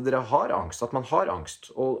 at dere har angst, at man har angst,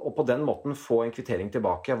 og på den måten få en kvittering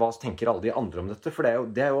tilbake. Hva tenker alle de andre om dette? For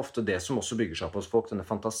det jo ofte det som også bygger seg opp hos folk, denne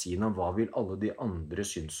fantasien om hva vil alle de andre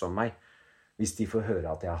synes om meg, hvis de får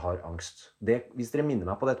høre at jeg har angst. Hvis dere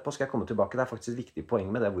minner meg på det etterpå, skal jeg komme tilbake. Det faktisk et viktig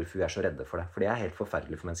poeng med det, hvorfor vi så redde for det. For det helt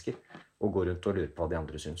forferdelig for mennesker, å gå rundt og lure på hva de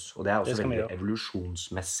andre synes. Og det også veldig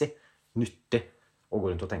evolusjonsmessig nyttig å gå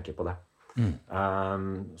rundt og tenke på det.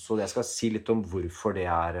 Så jeg skal si litt om hvorfor det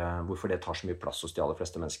tar så mye plass hos de aller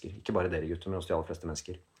fleste mennesker. Ikke bare dere gutter, men hos de aller fleste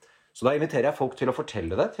mennesker. Så da inviterer jeg folk til å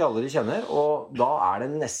fortelle det til alle de kjenner, og da det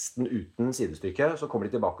nesten uten sidestykke. Så kommer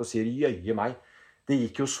de tilbake og sier, jøye meg, det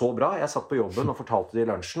gikk jo så bra. Jeg satt på jobben og fortalte det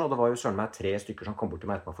i lunsjen, og det var jo søren meg 3 stykker som kom bort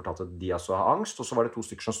til meg etterpå og fortalte at de også har angst, og så var det 2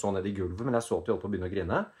 stykker som stod nede i gulvet, men jeg så at de holdt på å begynne å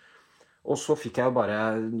grine. Og så fikk jeg jo bare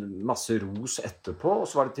masse ros etterpå, og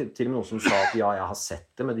så var det til og med noen som sa at ja, jeg har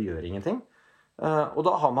sett det, men det gjør ingenting. Og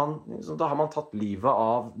da har man tatt livet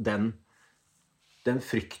av den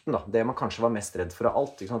frykten, da. Det man kanskje var mest redd for av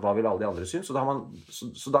alt. Ikke sant? Hva vil alle de andre synes? Så da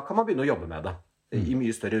kan man begynne å jobbe med det i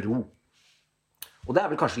mye større ro. Og det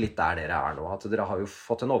vel kanskje litt der dere nå, at dere har jo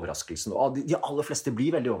fått en overraskelse. Og de aller fleste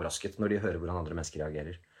blir veldig overrasket når de hører hvordan andre mennesker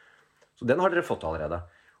reagerer. Så den har dere fått allerede.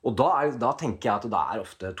 Og da tenker jeg at da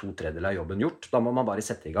ofte 2/3 av jobben gjort. Da må man bare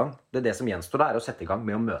sette i gang. Det som gjenstår da å sette i gang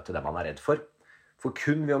med å møte det man redd for. For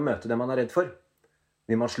kun ved å møte det man redd for,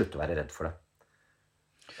 vil man slutte å være redd for det.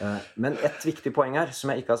 Men et viktig poeng her, som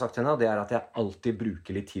jeg ikke har sagt henne, det at jeg alltid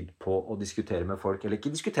bruker litt tid på å diskutere med folk. Eller ikke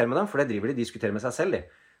diskutere med dem, for det driver de diskuterer med seg selv.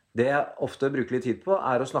 Det jeg ofte bruker litt tid på,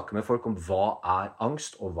 å snakke med folk om hva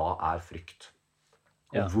angst, og hva frykt.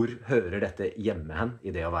 Og hvor hører dette hjemme hen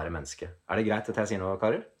i det å være menneske? Det greit at jeg sier noe,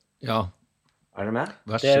 karer? Ja. Dere med?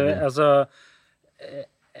 Vær så god. Altså,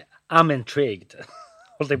 I'm intrigued,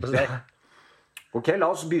 holdt jeg på å si. Ok,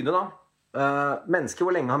 la oss begynne da.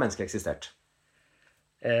 Hvor lenge har mennesker eksistert?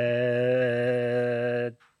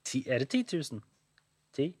 Det 10 000?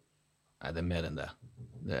 10? Nei, det mer enn det.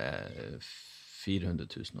 Det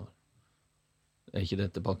 400 000 år. Ikke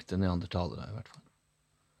det tilbake til neandertalere, i hvert fall.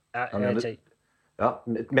 Jeg vet ikke. Ja,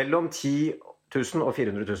 mellom 10 000 og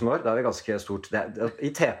 400 000 år, det vi ganske stort.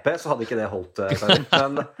 I TP så hadde ikke det holdt,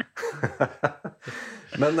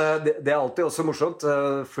 men det alltid også morsomt,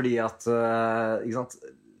 fordi at, ikke sant,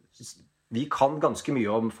 vi kan ganske mye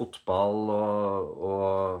om fotball,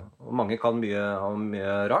 og mange kan mye om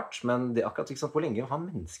mye rart, men det akkurat, ikke sant, hvor lenge har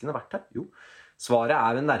menneskene vært her? Jo, svaret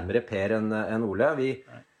vel nærmere Per enn Ole.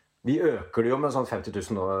 Vi øker det jo med sånn 50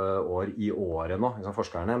 000 år i året nå, liksom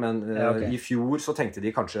forskerne, men i fjor så tenkte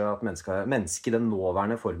de kanskje at mennesket i den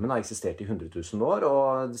nåværende formen har eksistert i 100 000 år,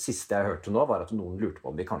 og det siste jeg hørte nå var at noen lurte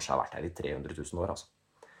på om vi kanskje har vært her i 300 000 år, altså.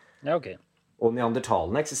 Ja, ok. Og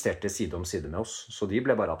neandertalene eksisterte side om side med oss, så de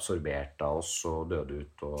ble bare absorbert av oss og døde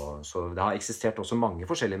ut, så det har eksistert også mange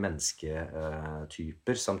forskjellige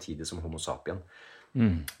mennesketyper samtidig som Homo sapien.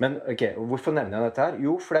 Men hvorfor nevner jeg dette her?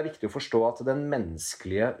 Jo, for det viktig å forstå at den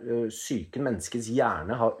menneskelige psyken, menneskets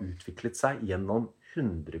hjerne, har utviklet seg gjennom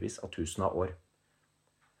hundrevis av tusen av år.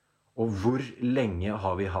 Og hvor lenge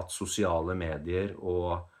har vi hatt sosiale medier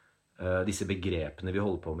og disse begrepene vi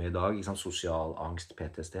holder på med i dag, ikke sant? Sosial angst,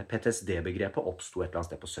 PTSD. PTSD-begrepet oppstod et eller annet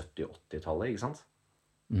sted på 70-80-tallet, ikke sant?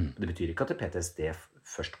 Det betyr ikke at PTSD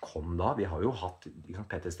først kom da. Vi har jo hatt, ikke sant?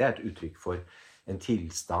 PTSD et uttrykk for en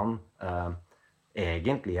tilstand,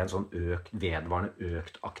 egentlig en sånn vedvarende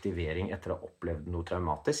økt aktivering etter å ha opplevd noe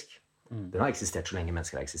traumatisk. Den har eksistert så lenge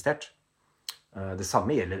mennesker har eksistert. Det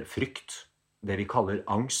samme gjelder frykt. Det vi kaller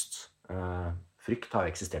angst. Frykt har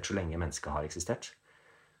eksistert så lenge mennesker har eksistert.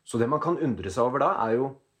 Så det man kan undre seg over da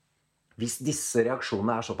jo, hvis disse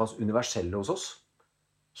reaksjonene såpass universelle hos oss,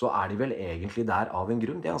 så de vel egentlig der av en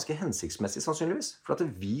grunn. Det ganske hensiktsmessig sannsynligvis. For at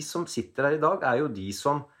vi som sitter her i dag jo de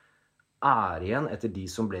som igjen etter de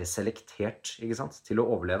som ble selektert, ikke sant, til å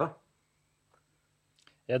overleve.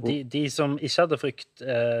 Ja, de som ikke hadde frykt,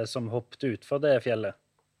 som hoppet ut for det fjellet.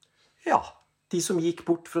 Ja, de som gikk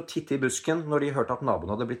bort for å titte i busken når de hørte at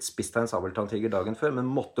naboen hadde blitt spist av en sabeltanntiger dagen før, men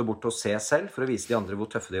måtte bort og se selv for å vise de andre hvor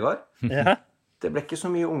tøffe de var. Ja. Det ble ikke så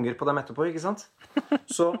mye unger på dem etterpå, ikke sant?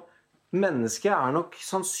 Så mennesket nok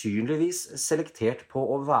sannsynligvis selektert på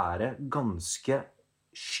å være ganske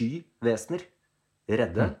sky vesener.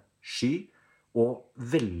 Redde, sky, og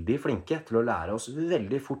veldig flinke til å lære oss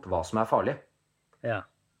veldig fort hva som farlig. Ja.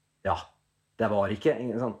 Ja, det var ikke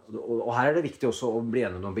sånn. Og her det viktig også å bli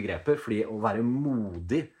enig om noen begreper, fordi å være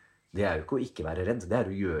modig, det jo ikke å ikke være redd, det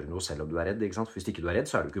å gjøre noe selv om du redd, ikke sant? Hvis ikke du redd,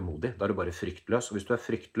 så du ikke modig, da du bare fryktløs, og hvis du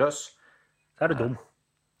fryktløs, så du dum.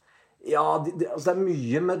 Ja, altså det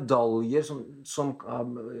mye medaljer som i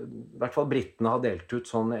hvert fall brittene har delt ut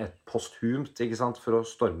sånn et posthumt, ikke sant, for å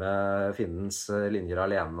storme fiendens linjer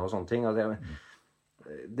alene og sånne ting.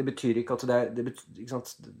 Det betyr ikke at ikke sant,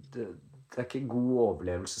 det ikke god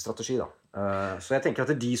overlevelsesstrategi da. Så jeg tenker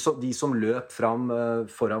at de som løp fram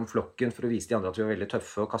foran flokken for å vise de andre at vi var veldig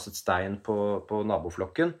tøffe og kastet stein på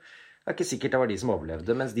naboflokken, det ikke sikkert det var de som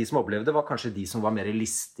overlevde, mens de som overlevde var kanskje de som var mer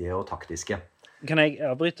listige og taktiske. Kan jeg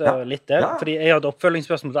avbryte litt der? Ja. Fordi jeg hadde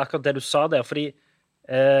oppfølgingsspørsmål til akkurat det du sa der, fordi,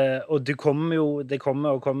 og det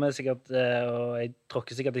kommer sikkert, og jeg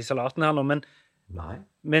tråkker sikkert i salaten her nå, men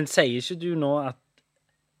sier ikke du nå at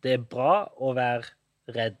det bra å være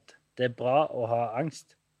redd? Det bra å ha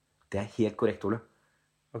angst? Det helt korrekt, Ole.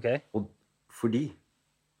 Ok. Og fordi,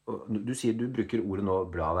 du sier du bruker ordet nå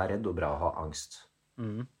bra å være redd og bra å ha angst.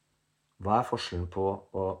 Hva forskjellen på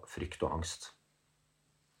frykt og angst?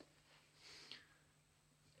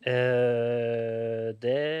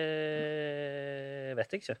 Det vet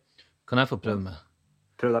jeg ikke. Kan jeg få prøve meg?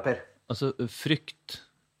 Prøv deg, Per. Altså, frykt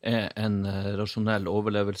en rasjonell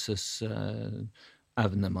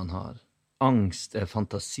overlevelsesevne man har. Angst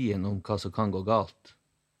fantasien om hva som kan gå galt.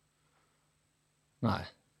 Nei.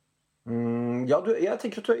 Ja, jeg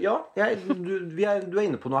tenker at du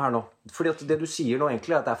inne på noe her nå. Fordi at det du sier nå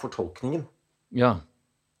egentlig at det fortolkningen. Ja.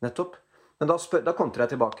 Nettopp. Men da kontrer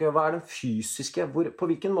jeg tilbake. Hva den fysiske? På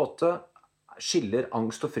hvilken måte skiller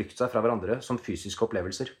angst og frykt seg fra hverandre som fysiske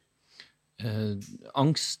opplevelser?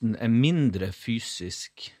 Angsten mindre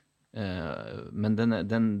fysisk, men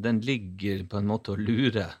den ligger på en måte og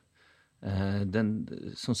lurer.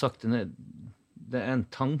 Som sagt, det en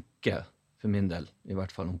tanke for min del, i hvert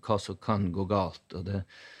fall, om hva som kan gå galt. Og det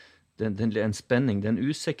en spenning, det en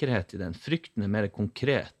usikkerhet i den. Frykten mer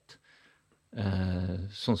konkret.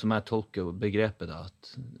 Sånn som jeg tolker begrepet da,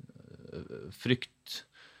 at frykt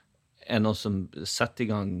noe som setter i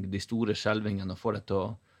gang de store skjelvingene og får deg til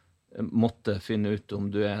å måtte finne ut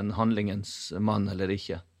om du en handlingens mann eller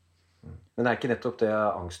ikke. Men ikke nettopp det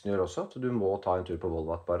angsten gjør også? At du må ta en tur på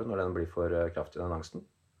Volvat bare når den blir for kraftig, den angsten?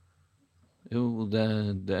 Jo,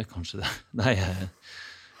 det kanskje det. Nei,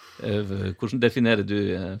 hvordan definerer du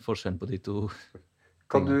forskjellen på de to?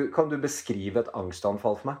 Kan du beskrive et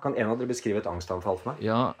angstanfall for meg? Kan en av dere beskrive et angstanfall for meg?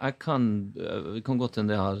 Ja, vi kan godt enn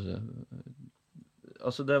det har...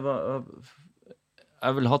 Altså, det var...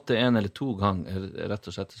 Jeg vil hatt det 1 eller 2 ganger, rett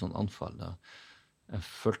og slett et sånt anfall. Da. Jeg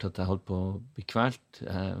følte at jeg holdt på å bli kvelt.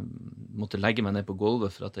 Jeg måtte legge meg ned på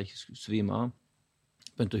gulvet for at jeg ikke skulle svime av.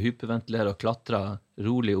 Begynte å hyperventilere og klatre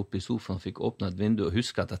rolig opp i sofaen, fikk åpne et vindu og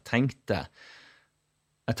huske at jeg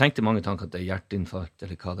tenkte mange tanker at det hjerteinfarkt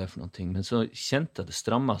eller hva det for noen ting, men så kjente jeg det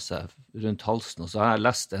strammet seg rundt halsen, og så har jeg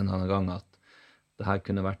lest en annen gang at det her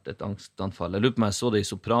kunne vært et angstanfall. Jeg lurer på meg, jeg så det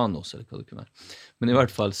i Sopranos, eller hva det kunne være. Men i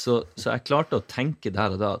hvert fall, så jeg klarte å tenke der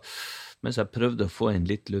og da, mens jeg prøvde å få inn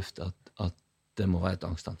litt luft, at det må være et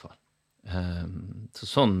angstanfall. Så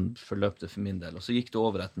sånn forløp det for min del, og så gikk det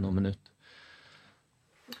over etter noen minutter.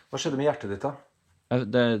 Hva skjedde med hjertet ditt da?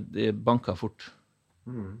 Det banket fort,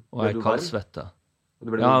 og jeg kaldsvettet.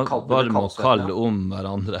 Ja, varm og kald om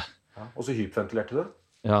hverandre. Ja. Og så hyperventilerte du?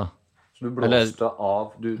 Ja. Så du blåste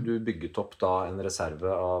av, du bygget opp da en reserve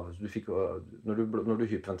av, når du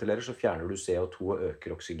hyperventilerer så fjerner du CO2 og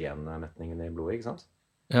øker oksygenmetningen i blodet, ikke sant?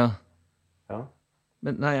 Ja. Ja.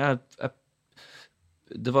 Men nei,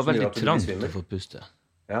 det var veldig trangt å få puste.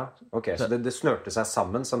 Ja, ok, så det snørte seg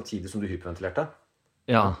sammen samtidig som du hyperventilerte?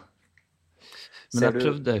 Ja. Men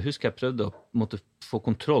jeg husker jeg prøvde å måtte få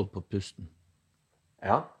kontroll på pusten.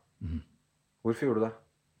 Ja. Hvorfor gjorde du det?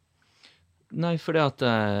 Nei, fordi at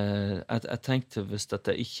jeg tenkte hvis at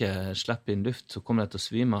jeg ikke slipper inn luft, så kommer jeg til å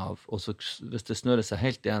svime av. Og så, hvis det snører seg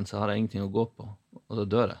helt igjen, så har jeg ingenting å gå på. Og da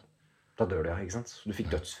dør jeg. Da dør du, ja, ikke sant? Så du fikk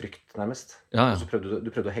dødsfrykt nærmest. Ja. Og så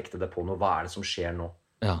prøvde å hekte deg på noe. Hva det som skjer nå?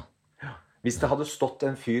 Ja. Hvis det hadde stått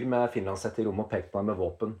en fyr med finlandshette i rommet og pekt på deg med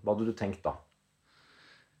våpen, hva hadde du tenkt da?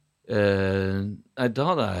 Nei, da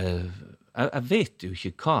hadde jeg vet jo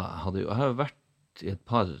ikke hva jeg hadde jo. Jeg har jo vært i et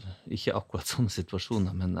par, ikke akkurat sånne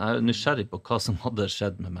situasjoner, men jeg er nysgjerrig på hva som hadde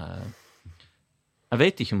skjedd med meg. Jeg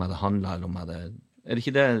vet ikke om jeg hadde handlet, eller om jeg hadde... Er det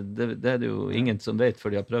ikke det? Det er det jo ingen som vet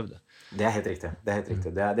før de har prøvd det. Det er helt riktig. Det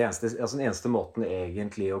er det eneste, altså den eneste måten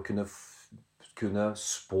egentlig å kunne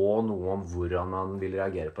spå noe om hvordan man vil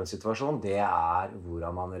reagere på en situasjon, det er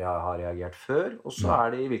hvordan man har reagert før, og så er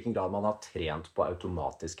det i hvilken grad man har trent på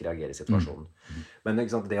automatisk reagere i situasjonen. Men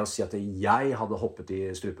ikke sant, det å si at jeg hadde hoppet i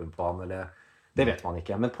strupen på han, eller det vet man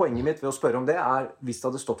ikke. Men poenget mitt ved å spørre om det er, hvis det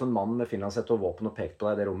hadde stått en mann med finlandshette og våpen og pekt på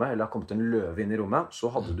deg i det rommet, eller har kommet en løve inn i rommet, så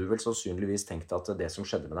hadde du vel sannsynligvis tenkt at det som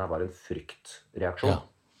skjedde med deg var en fryktreaksjon.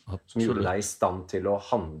 Ja, som gjorde deg i stand til å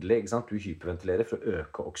handle, ikke sant? Du hyperventilerer for å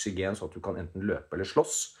øke oksygen, så at du kan enten løpe eller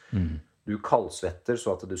slåss. Du kaldsvetter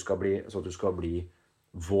så at du skal bli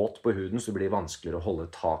våt på huden, så det blir vanskeligere å holde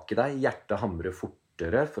tak i deg. Hjertet hamrer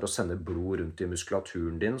fortere for å sende blod rundt i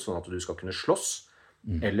muskulaturen din, sånn at du skal kunne slåss.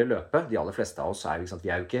 Eller løpe. De aller fleste av oss er vi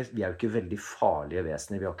er jo ikke veldig farlige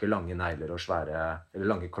vesener. Vi har ikke lange negler og eller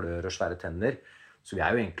lange klør og svære tenner. Så vi er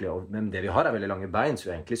jo egentlig, men det vi har er veldig lange bein, så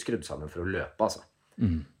vi er egentlig skrudd sammen for å løpe, altså.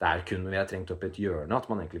 Det er kun når vi er trengt opp i et hjørne at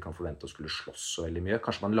man egentlig kan forvente å skulle slåss så veldig mye.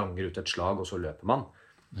 Kanskje man langer ut et slag, og så løper man.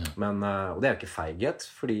 Men, og det er jo ikke feighet,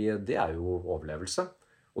 fordi det er jo overlevelse.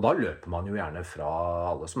 Og da løper man jo gjerne fra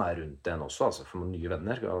alle som er rundt en også. Altså for nye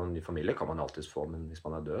venner og ny familie kan man alltid få, men hvis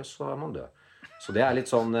man er død, så er man død. Så det er litt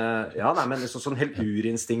sånn, men sånn helt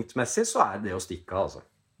urinstinktmessig så er det å stikke, altså.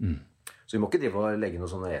 Så vi må ikke drive og legge noen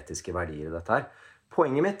sånne etiske verdier i dette her.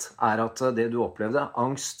 Poenget mitt er at det du opplevde,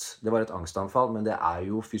 angst, det var et angstanfall, men det er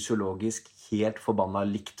jo fysiologisk helt forbannet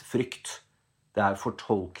likt frykt. Det er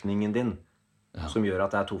fortolkningen din som gjør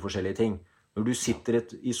at det er to forskjellige ting. Når du sitter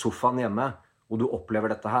i sofaen hjemme, og du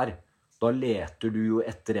opplever dette her, da leter du jo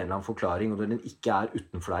etter en eller annen forklaring, og når den ikke er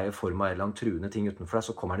utenfor deg i form av en eller annen truende ting utenfor deg,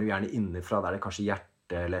 så kommer den jo gjerne innenfra, der det kanskje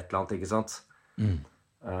hjerte eller et eller annet, ikke sant?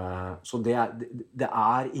 Så det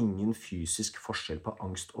er ingen fysisk forskjell på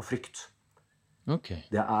angst og frykt. Okay.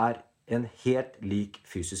 Det er en helt lik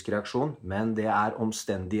fysisk reaksjon, men det er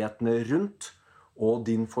omstendighetene rundt og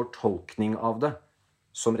din fortolkning av det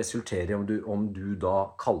som resulterer i om du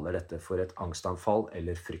da kaller dette for et angstanfall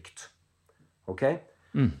eller frykt. Ok?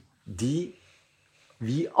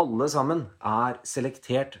 Vi alle sammen er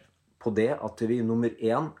selektert på det at vi nummer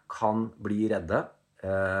 1 kan bli redde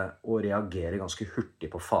og reagere ganske hurtig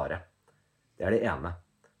på fare. Det er det ene.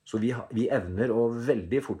 Så vi evner å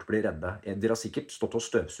veldig fort bli redde. Dere har sikkert stått og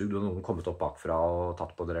støvsugd og noen kommet opp bakfra og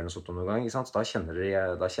tatt på dere eller noe sånt noen gang, ikke sant? Da kjenner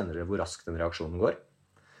dere hvor raskt den reaksjonen går.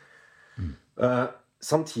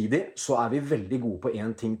 Samtidig så er vi veldig gode på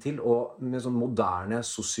en ting til, og med sånn moderne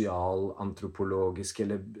sosialantropologisk,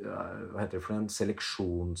 eller hva heter det for en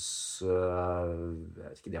seleksjons... jeg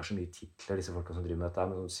vet ikke, de har så mye titler, disse folkene som driver med dette,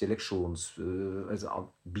 men seleksjons...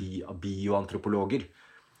 bioantropologer,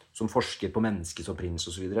 som forsker på menneskets opprinnelse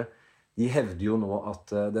og så videre, de hevder jo nå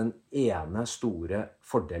at den ene store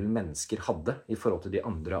fordelen mennesker hadde i forhold til de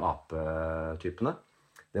andre apetypene,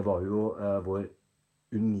 det var jo vår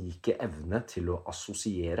unike evne til å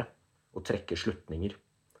assosiere og trekke slutninger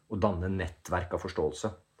og danne nettverk av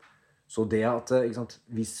forståelse. Så det at, ikke sant,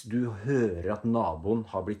 hvis du hører at naboen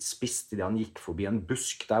har blitt spist i det han gikk forbi en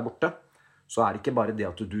busk der borte, så er det ikke bare det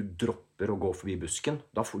at du dropper å gå forbi busken.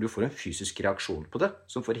 Da får du en fysisk reaksjon på det,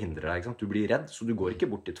 som forhindrer deg. Ikke sant? Du blir redd, så du går ikke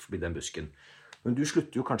bort dit forbi den busken. Men du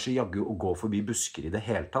slutter jo kanskje jaggu å gå forbi busker i det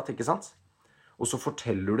hele tatt, ikke sant? Og så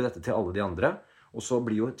forteller du dette til alle de andre, og så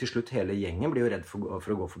blir jo til slutt hele gjengen blir jo redd for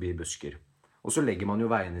å gå forbi busker. Og så legger man jo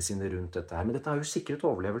veiene sine rundt dette her. Men dette er jo sikret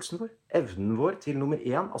overlevelsen vår. Evnen vår til nummer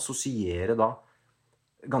 1, assosiere da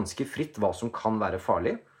ganske fritt hva som kan være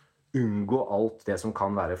farlig, unngå alt det som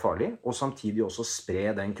kan være farlig, og samtidig også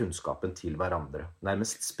spre den kunnskapen til hverandre.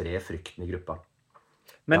 Nærmest spre frykten i gruppa.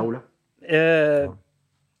 Men, ja, Ole?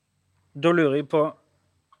 Da lurer jeg på,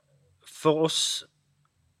 for oss,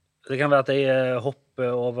 det kan være at jeg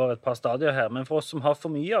hopper over et par stadier her, men for oss som har for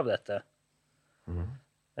mye av dette,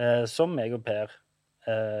 som meg og Per,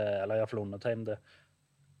 eller i hvert fall undertegnede,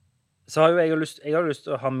 så har jo jeg har lyst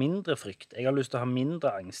til å ha mindre frykt, jeg har lyst til å ha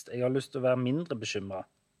mindre angst, jeg har lyst til å være mindre bekymret.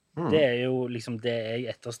 Det er jo liksom det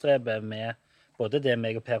jeg etterstreber med både det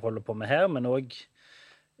meg og Per holder på med her, men også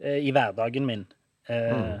i hverdagen min.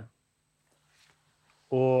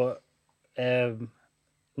 Og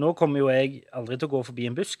nå kommer jo jeg aldri til å gå forbi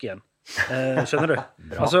en busk igjen. Skjønner du?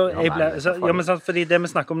 Altså, ja, men sant, fordi det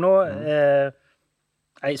vi snakker om nå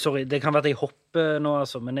sorry, det kan være at jeg hopper nå,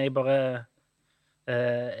 altså, men jeg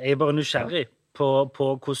er bare nysgjerrig på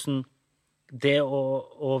hvordan det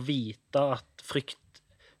å vite at frykt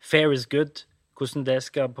fair is good, hvordan det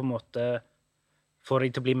skal på en måte få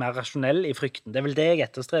deg til å bli mer rasjonell I frykten. Det vel det jeg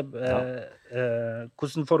etterstreber.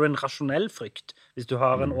 Hvordan får du en rasjonell frykt hvis du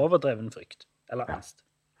har en overdreven frykt eller angst?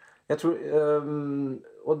 Jeg tror,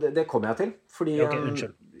 og det kommer jeg til, fordi... Ok,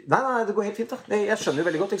 unnskyld. Nei, det går helt fint da. Jeg skjønner jo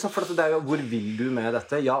veldig godt, ikke sant? For det er jo, hvor vil du med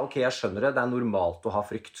dette? Ja, ok, jeg skjønner det. Det normalt å ha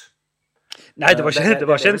frykt. Nei, det var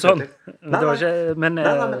ikke en sånn.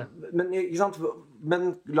 Men ikke sant? Men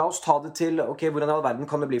la oss ta det til, ok, hvordan I all verden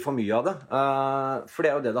kan det bli for mye av det? For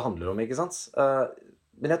det jo det handler om, ikke sant?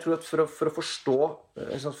 Men jeg tror at for å forstå,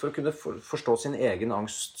 for å kunne forstå sin egen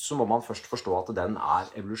angst, så må man først forstå at den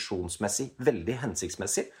evolusjonsmessig, veldig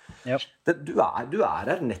hensiktsmessig. Ja. Du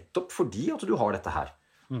her nettopp fordi at du har dette her.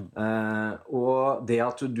 Og det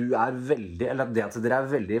at det at dere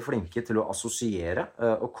veldig flinke til å assosiere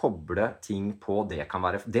og koble ting på det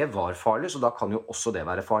var farlig, så da kan jo også det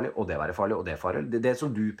være farlig, og det være farlig, og det farlig. Det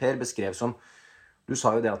som du, Per, beskrev som, du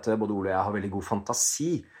sa jo det at både Ole og jeg har veldig god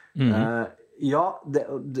fantasi. Ja,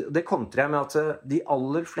 det kontrer jeg med at de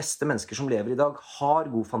aller fleste mennesker som lever I dag har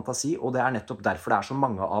god fantasi, og det nettopp derfor det så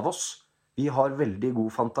mange av oss. Vi har veldig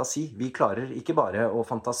god fantasi. Vi klarer ikke bare å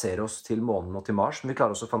fantasere oss til månen og til Mars, men vi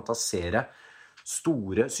klarer også å fantasere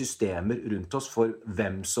store systemer rundt oss for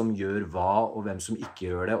hvem som gjør hva, og hvem som ikke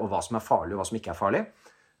gjør det, og hva som farlig, og hva som ikke farlig.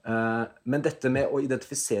 Men dette med å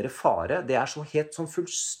identifisere fare, det så helt sånn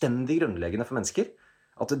fullstendig grunnleggende for mennesker,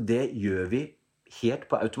 at det gjør vi helt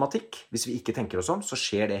på automatikk. Hvis vi ikke tenker oss om, så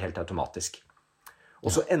skjer det helt automatisk. Og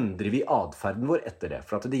så endrer vi adferden vår etter det.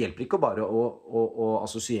 For at det hjelper ikke bare å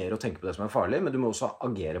assosiere og tenke på det som farlig, men du må også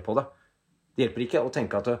agere på det. Det hjelper ikke å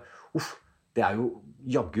tenke at det jo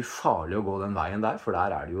jaggu farlig å gå den veien der, for der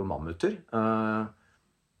det jo mammuter.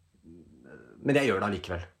 Men jeg gjør det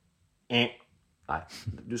likevel. Nei,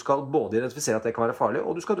 du skal både identifisere at det kan være farlig,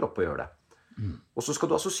 og du skal droppe å gjøre det. Og så skal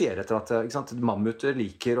du assosiere etter at ikke sant, mammuter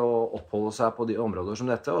liker å oppholde seg på de områder som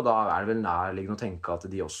dette, og da det vel nærliggende å tenke at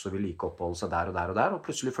de også vil like å oppholde seg der og der og der, og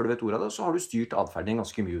plutselig før du vet ordet av det, så har du styrt adferden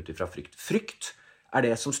ganske mye ut ifra frykt. Frykt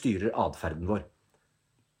det som styrer adferden vår.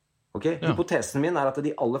 Okay? Ja. Hypotesen min at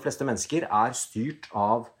de aller fleste mennesker styrt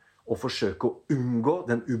av å forsøke å unngå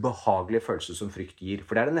den ubehagelige følelse som frykt gir.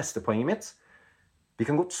 For det det neste poenget mitt. Vi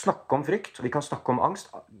kan godt snakke om frykt, og vi kan snakke om angst,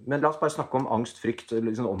 men la oss bare snakke om angst, frykt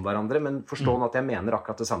liksom om hverandre, men forstå at jeg mener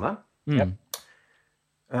akkurat det samme. Ja.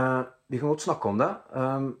 Vi kan godt snakke om det,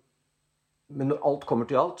 men når alt kommer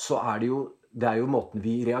til alt, så det jo måten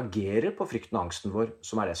vi reagerer på frykten og angsten vår,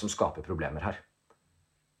 som det som skaper problemer her.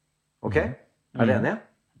 Ok? Dere enige?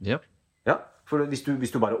 Ja. Ja, for hvis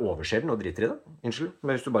du bare overser den og driter I det, unnskyld,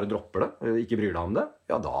 men hvis du bare dropper det, ikke bryr deg om det,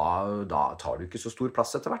 ja, da tar du ikke så stor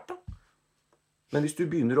plass etter hvert da. Men hvis du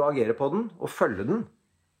begynner å agere på den, og følge den,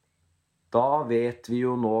 da vet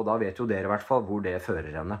jo dere I hvert fall hvor det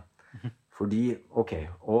fører henne. Fordi, ok,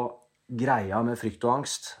 og greia med frykt og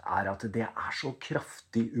angst at det så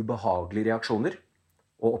kraftig ubehagelige reaksjoner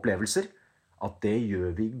og opplevelser, at det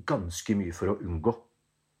gjør vi ganske mye for å unngå.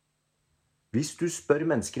 Hvis du spør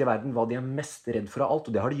mennesker I verden hva de mest redd for av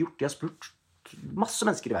alt, og det har de gjort, de har spurt masse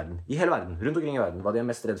mennesker I verden, I hele verden, rundt omkring I verden, hva de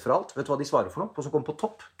mest redd for alt, vet du hva de svarer for noe? På som kommer på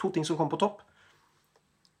topp, 2 ting som kommer på topp.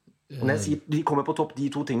 Og når jeg sier de kommer på topp, de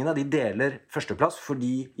 2 tingene, de deler førsteplass,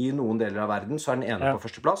 fordi I noen deler av verden så den ene på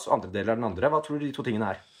førsteplass, og andre deler den andre. Hva tror du de 2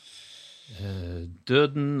 tingene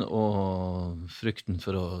Døden og frykten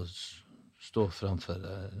for å stå framfor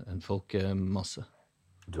en folkemasse.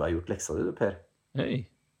 Du har gjort leksa di, du, Per. Hei.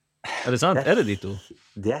 Det sant? Det de 2?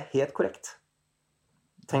 Det helt korrekt.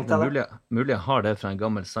 Tenk deg det. Mulig jeg har det fra en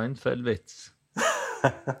gammel Seinfeld-vits.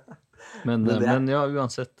 Men ja,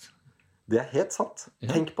 uansett. Det helt sant.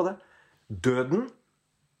 Ja. Tenk på det. Døden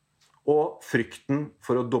og frykten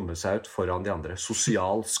for å dumme seg ut foran de andre.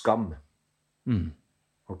 Sosial skam.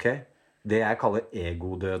 Ok? Det jeg kaller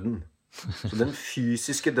egodøden. Så den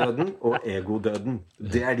fysiske døden og egodøden,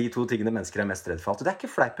 det de 2 tingene mennesker mest redd for. Det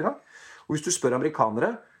ikke fleip engang. Og hvis du spør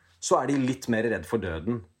amerikanere, så de litt mer redd for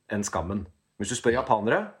døden enn skammen. Hvis du spør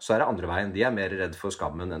japanere, så det andre veien. De mer redd for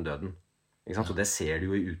skammen enn døden. Ikke sant? Så det ser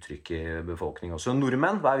du jo I uttrykk I befolkningen også.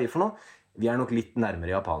 Nordmenn, hva vi for noe? Vi nok litt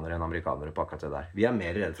nærmere japanere enn amerikanere på akkurat det der. Vi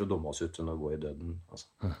mer redde for å dumme oss ut enn å gå I døden. Altså.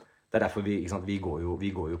 Det derfor vi, ikke sant, vi går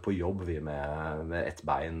jo på jobb vi med ett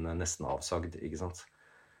bein nesten avsagd, ikke sant?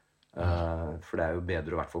 For det jo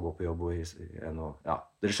bedre å I hvert fall gå på jobb enn å... Ja,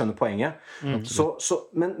 dere skjønner poenget.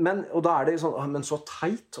 Og da det sånn, men så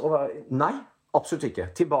teit. Nei, absolutt ikke.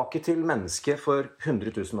 Tilbake til mennesket for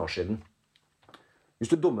 100 000 år siden.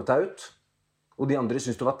 Hvis du dummet deg ut, og de andre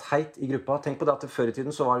synes du var teit I gruppa, tenk på det at før I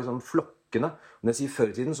tiden så var det sånn flokkene. Når jeg sier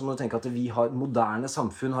før I tiden, så må du tenke at moderne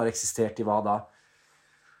samfunn har eksistert I hva da?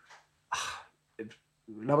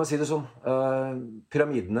 La meg si det sånn.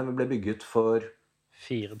 Pyramidene ble bygget for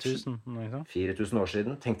 4000, noe sånt. 4000 år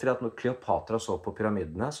siden. Tenk dere at når Kleopatra så på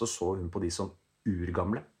pyramidene, så hun på de som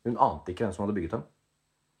urgamle. Hun ante ikke hvem som hadde bygget dem.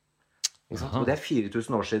 Og det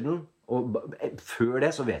 4000 år siden, og før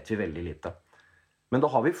det så vet vi veldig lite. Men da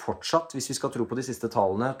har vi fortsatt, hvis vi skal tro på de siste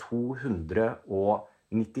tallene,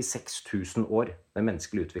 296 000 år med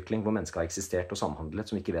menneskelig utvikling, hvor mennesker har eksistert og samhandlet,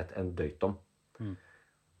 som vi ikke vet en døyt om.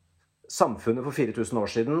 Samfunnet for 4000 år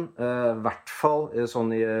siden, I hvert fall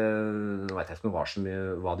sånn I, nå vet jeg ikke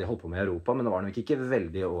hva de holdt på med I Europa, men det var nok ikke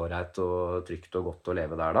veldig ålreit og trygt og godt å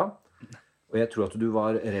leve der da. Og jeg tror at du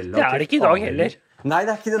var relativt... Det det ikke I dag heller. Nei,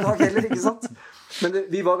 det ikke det I dag heller, ikke sant? Men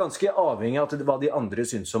vi var ganske avhengige av hva de andre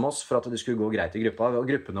syntes om oss for at det skulle gå greit I gruppa. Og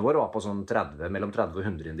gruppene våre var på sånn mellom 30 og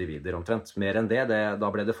 100 individer omtrent. Mer enn det, da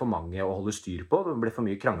ble det for mange å holde styr på. Det ble for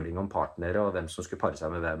mye krangling om partnere og hvem som skulle pare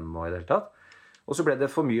seg med hvem og I det hele tatt. Og så ble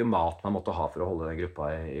det for mye mat man måtte ha for å holde den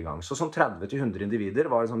gruppa I gang. Så sånn 30 til 100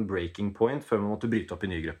 individer var en sånn breaking point før man måtte bryte opp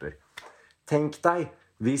I nye grupper. Tenk deg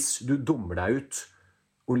hvis du dummer deg ut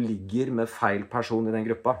og ligger med feil person I den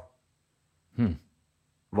gruppa.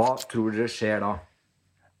 Hva tror dere skjer da?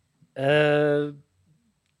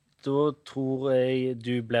 Da tror jeg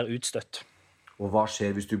du blir utstøtt. Og hva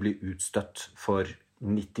skjer hvis du blir utstøtt for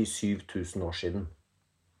 97 000 år siden?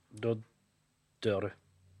 Da dør du.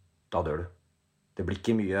 Da dør du. Det blir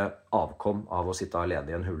ikke mye avkom av å sitte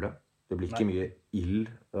alene I en hule. Det blir ikke mye ild,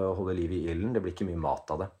 holde liv I ilden. Det blir ikke mye mat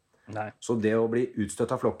av det. Nei. Så det å bli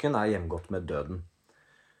utstøtt av flokken hjemgått med døden.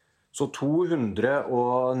 Så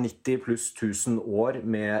 290 pluss 1000 år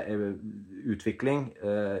med utvikling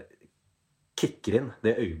kicker inn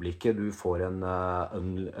det øyeblikket du får en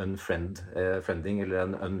unfriending eller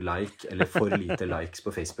en unlike eller for lite likes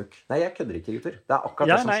på Facebook. Nei, jeg kødder ikke, gutter. Det akkurat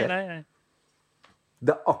det som skjer. Nei.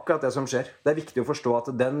 Det akkurat det som skjer. Det viktig å forstå at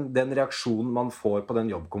den reaksjonen man får på den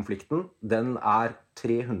jobbkonflikten, den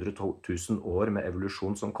 300 000 år med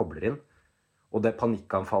evolusjon som kobler inn. Og det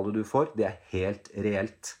panikkanfallet du får, det helt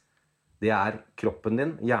reelt. Det kroppen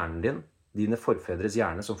din, hjernen din, dine forfedres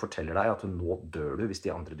hjerne som forteller deg at nå dør du hvis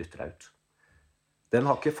de andre dytter deg ut. Den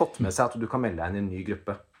har ikke fått med seg at du kan melde deg inn I en ny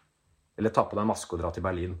gruppe. Eller ta på deg maske og dra til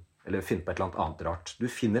Berlin. Eller finne på et eller annet rart. Du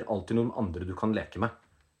finner alltid noen andre du kan leke med.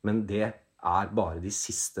 Men det bare de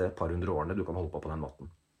siste par hundre årene du kan holde på den måten.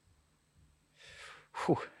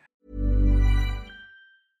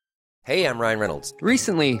 Hey, I'm Ryan Reynolds.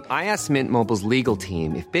 Recently, I asked Mint Mobile's legal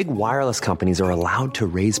team if big wireless companies are allowed to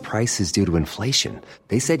raise prices due to inflation.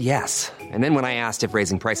 They said yes. And then when I asked if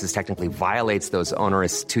raising prices technically violates those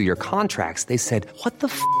onerous two-year contracts, they said, what the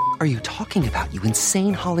f*** are you talking about, you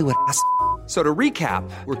insane Hollywood ass So to recap,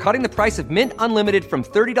 we're cutting the price of Mint Unlimited from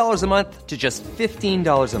 $30 a month to just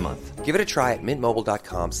 $15 a month. Give it a try at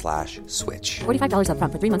mintmobile.com/switch. $45 up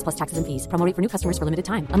front for 3 months plus taxes and fees. Promo rate for new customers for limited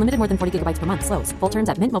time. Unlimited more than 40 gigabytes per month. Slows full terms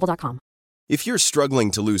at mintmobile.com. If you're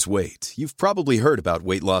struggling to lose weight, you've probably heard about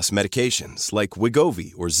weight loss medications like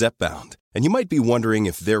Wegovy or Zepbound, and you might be wondering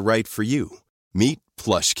if they're right for you. Meet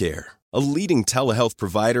PlushCare, a leading telehealth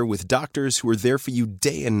provider with doctors who are there for you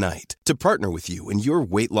day and night to partner with you in your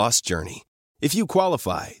weight loss journey. If you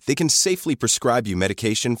qualify, they can safely prescribe you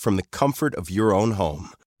medication from the comfort of your own home.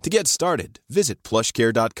 To get started, visit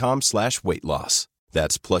plushcare.com/weightloss.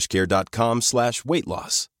 That's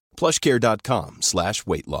plushcare.com/weightloss.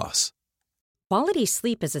 plushcare.com/weightloss. Quality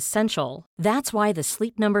sleep is essential. That's why the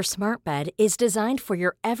Sleep Number Smart Bed is designed for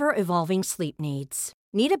your ever-evolving sleep needs.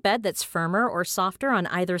 Need a bed that's firmer or softer on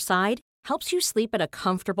either side? Helps you sleep at a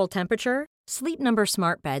comfortable temperature? Sleep Number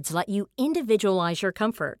Smart Beds let you individualize your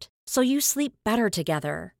comfort, so you sleep better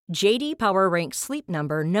together. JD Power ranks Sleep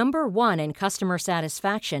Number #1 in customer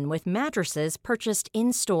satisfaction with mattresses purchased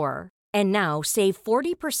in-store. And now, save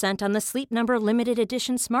 40% on the Sleep Number Limited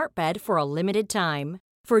Edition Smart Bed for a limited time.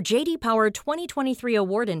 For JD Power 2023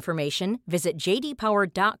 award information, visit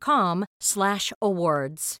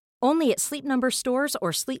jdpower.com/awards. Only at Sleep Number stores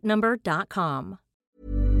or sleepnumber.com.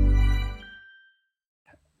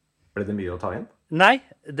 Ble det mye å ta inn? Nei,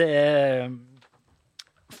 det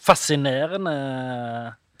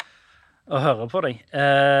fascinerende å høre på deg.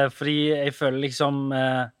 Fordi jeg føler liksom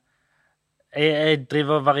jeg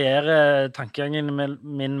driver og varierer tankegangen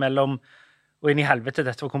min mellom og inn I helvete,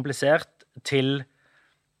 dette var komplisert, til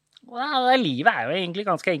livet jo egentlig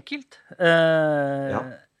ganske enkelt.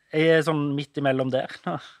 Jeg sånn midt imellom der.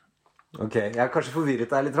 Ok, jeg har kanskje forvirret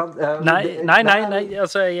deg litt. Nei,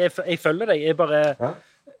 altså jeg følger deg. Jeg bare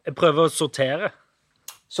jeg prøver å sortere.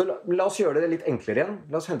 Så la oss gjøre det litt enklere igjen.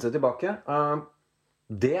 La oss hente det tilbake.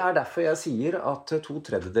 Det derfor jeg sier at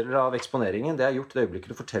 2/3 av eksponeringen, det gjort det øyeblikket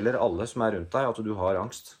du forteller alle som rundt deg at du har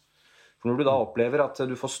angst. For når du da opplever at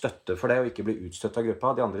du får støtte for det og ikke blir utstøtt av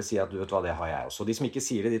gruppa, de andre sier at du vet hva, det har jeg også. De som ikke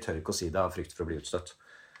sier det, de tør ikke å si det av frykt for å bli utstøtt.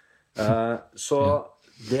 Så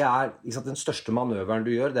det den største manøveren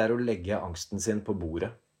du gjør, det å legge angsten sin på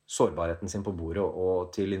bordet, sårbarheten sin på bordet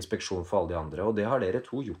og til inspeksjon for alle de andre. Og det har dere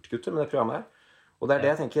to gjort, gutter, med det programmet her. Og det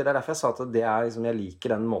det jeg tenker, det derfor jeg sa at det jeg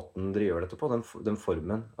liker den måten dere gjør dette på, den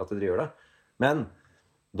formen at dere gjør det. Men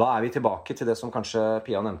da vi tilbake til det som kanskje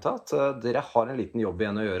Pia nevnte, at dere har en liten jobb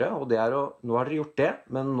igjen å gjøre, og det nå har dere gjort det,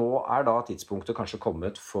 men nå da tidspunktet kanskje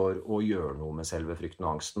kommet for å gjøre noe med selve frykten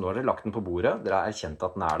og angsten. Nå har dere lagt den på bordet, dere har erkjent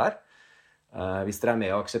at den der. Hvis dere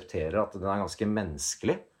med og aksepterer at den ganske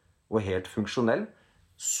menneskelig og helt funksjonell,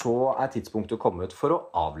 så tidspunktet kommet for å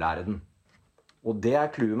avlære den. Og det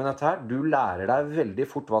clouet med dette her. Du lærer deg veldig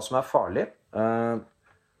fort hva som farlig,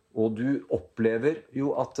 og du opplever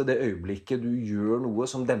jo at det øyeblikket du gjør noe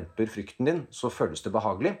som demper frykten din, så føles det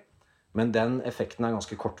behagelig. Men den effekten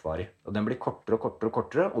ganske kortvarig. Og den blir kortere og kortere og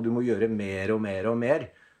kortere, og du må gjøre mer og mer og mer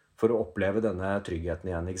for å oppleve denne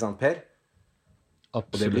tryggheten igjen, ikke sant, Per?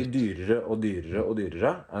 Absolutt. Og det blir dyrere og dyrere og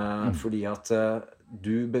dyrere, fordi at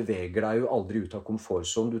du beveger deg jo aldri ut av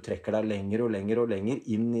komfortzonen. Du trekker deg lenger og lenger og lenger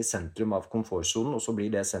inn i sentrum av komfortzonen, og så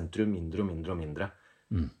blir det sentrum mindre og mindre og mindre.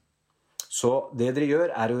 Så det dere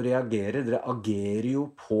gjør å reagere. Dere agerer jo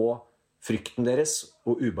på frykten deres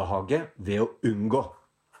og ubehaget ved å unngå.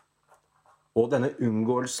 Og denne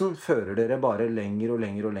unngåelsen fører dere bare lenger og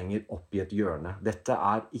lenger og lenger opp i et hjørne. Dette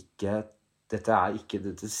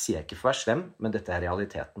sier jeg ikke for å være slem, men dette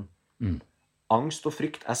realiteten. Angst og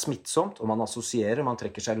frykt smittsomt, og man assosierer, man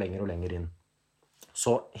trekker seg lenger og lenger inn.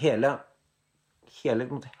 Så hele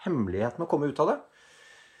hemmeligheten å komme ut av det,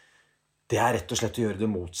 det rett og slett å gjøre det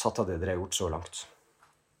motsatt av det dere har gjort så langt.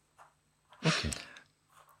 Okay.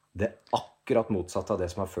 Det akkurat motsatt av det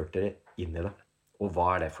som har ført dere inn i det. Og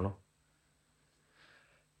hva det for noe?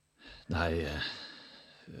 Nei,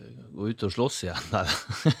 gå ut og slåss igjen.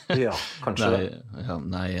 Ja, kanskje det.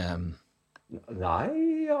 Nei,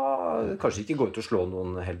 kanskje ikke gå ut og slå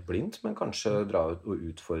noen helt blindt, men kanskje dra ut og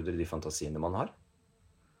utfordre de fantasiene man har.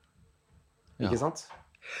 Ikke sant?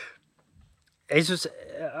 Jeg synes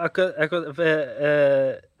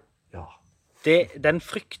den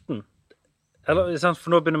frykten,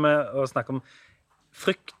 for nå begynner vi å snakke om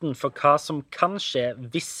frykten for hva som kan skje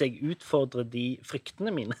hvis jeg utfordrer de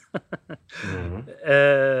fryktene mine.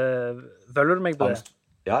 Følger du meg på det?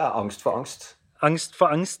 Ja, angst for angst. Angst for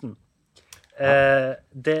angsten.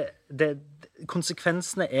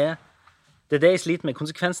 Konsekvensene det jeg sliter med.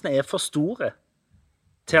 Konsekvensene for store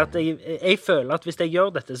til at jeg føler at hvis jeg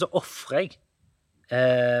gjør dette, så offrer jeg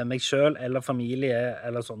meg selv eller familie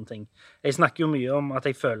eller sånne ting. Jeg snakker jo mye om at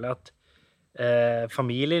jeg føler at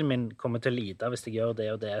familien min kommer til å lide hvis jeg gjør det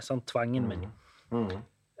og det, sånn tvangen min.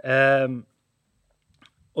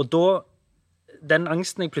 Og da, den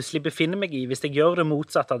angsten jeg plutselig befinner meg i, hvis jeg gjør det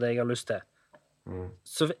motsatt av det jeg har lyst til,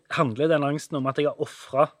 så handler den angsten om at jeg har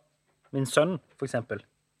offret min sønn, for eksempel.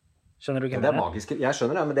 Skjønner du hva det magiske? Jeg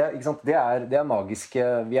skjønner det, men ikke sant? Det magiske.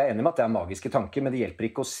 Vi enige med at det magiske tanker, men det hjelper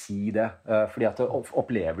ikke å si det, fordi at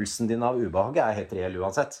opplevelsen din av ubehag helt reell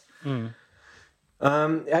uansett.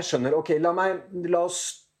 Jeg skjønner, ok, la oss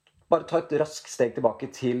bare ta et raskt steg tilbake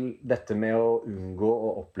til dette med å unngå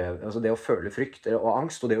å oppleve, altså det å føle frykt og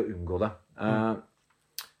angst, og det å unngå det.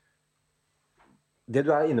 Det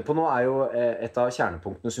du inne på nå jo et av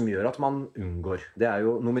kjernepunktene som gjør at man unngår. Det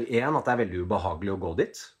jo nummer 1 at det veldig ubehagelig å gå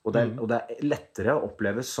dit, og det lettere å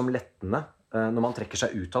oppleves som lettende når man trekker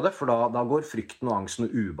seg ut av det, for da går frykten og angsten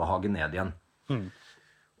og ubehaget ned igjen.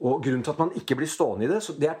 Og grunnen til at man ikke blir stående i det,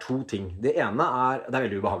 så det 2 ting. Det ene det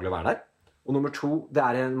veldig ubehagelig å være der, og nummer 2,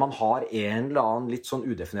 man har en eller annen litt sånn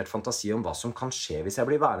udefinert fantasi om hva som kan skje hvis jeg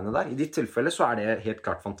blir værende der. I ditt tilfelle så det helt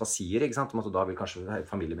klart fantasier, ikke sant? Om at da vil kanskje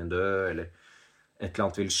familien min dø, eller et eller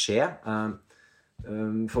annet vil skje.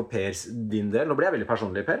 For Per din del, nå ble jeg veldig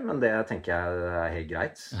personlig, Per, men det tenker jeg helt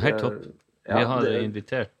greit. Helt topp. Vi har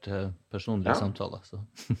invitert personlige samtaler. Så.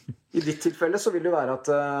 I ditt tilfelle så vil det være at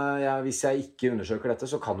hvis jeg ikke undersøker dette,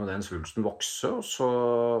 så kan jo den svulsten vokse,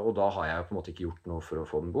 og da har jeg på en måte ikke gjort noe for å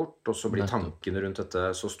få den bort, og så blir tankene rundt dette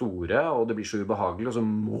så store, og det blir så ubehagelig, og så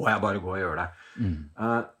må jeg bare gå og gjøre det.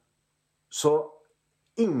 Så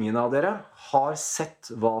ingen av dere har sett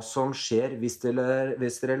hva som skjer hvis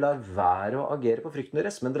dere lar være å agere på frykten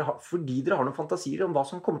deres, men fordi dere har noen fantasier om hva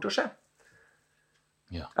som kommer til å skje.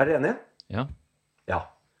 Ja. Dere enige? Ja. Ja.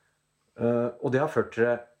 Og det har ført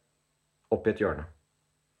dere opp i et hjørne.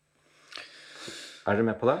 Dere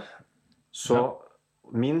med på det? Så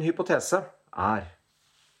min hypotese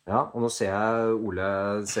ja, og nå ser jeg Ole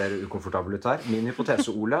ser ukomfortabel ut her. Min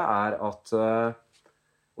hypotese, Ole, at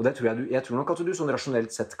og Og det tror jeg tror nok at du sånn rasjonelt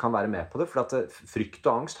sett kan være med på det, for at frykt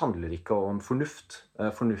og angst handler ikke om fornuft.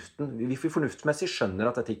 Vi fornuftsmessig skjønner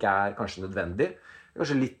at dette ikke kanskje nødvendig.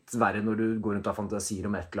 Kanskje litt verre når du går rundt av fantasier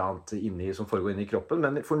om et eller annet som foregår inni kroppen,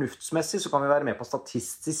 men fornuftsmessig så kan vi være med på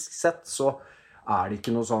statistisk sett, så det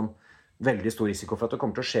ikke noe sånn veldig stor risiko for at det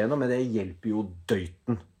kommer til å skje noe, men det hjelper jo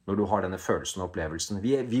døyten når du har denne følelsen og opplevelsen.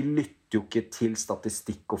 Vi lytter jo ikke til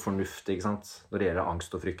statistikk og fornuft, ikke sant, når det gjelder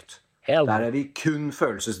angst og frykt. Der vi kun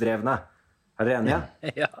følelsesdrevne. Dere enige?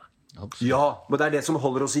 Ja. Ja, men det det som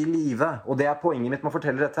holder oss i live, og det poenget mitt med å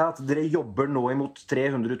fortelle dette, at dere jobber nå imot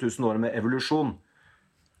 300 000 år med evolusjon.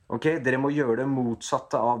 Ok, dere må gjøre det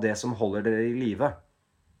motsatte av det som holder dere i live.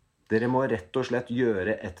 Dere må rett og slett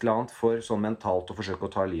gjøre et eller annet for sånn mentalt å forsøke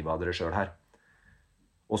å ta livet av dere selv her.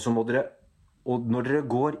 Og så må dere, og når dere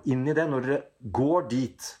går inn i det, når dere går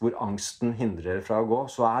dit hvor angsten hindrer dere fra å gå,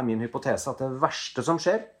 så min hypotese at det verste som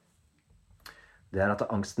skjer, det at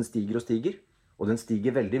angsten stiger og stiger, og den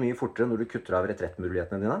stiger veldig mye fortere når du kutter av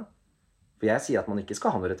retrettmulighetene dine. For jeg sier at man ikke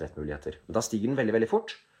skal ha noen retrettmuligheter, men da stiger den veldig, veldig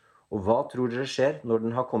fort. Og hva tror dere skjer når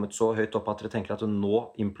den har kommet så høyt opp at dere tenker at nå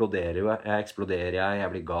imploderer jeg eksploderer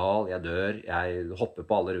jeg blir gal, jeg dør, jeg hopper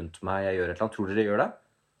på alle rundt meg, jeg gjør et eller annet. Tror dere gjør det?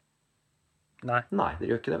 Nei. Nei, dere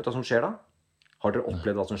gjør ikke det. Vet du hva som skjer da? Har dere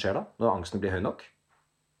opplevd hva som skjer da, når angsten blir høy nok?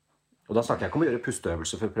 Og da snakker jeg ikke om å gjøre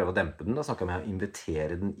pusteøvelser for å prøve å dempe den, da snakker jeg om å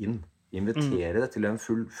invitere den inn. Invitere det til en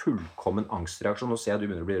fullkommen angstreaksjon. Nå ser jeg du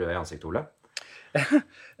begynner å bli rød i ansiktet, Ole.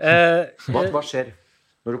 Hva skjer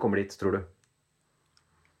når du kommer dit, tror du?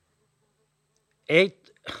 Jeg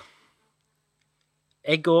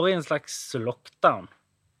går i en slags lockdown.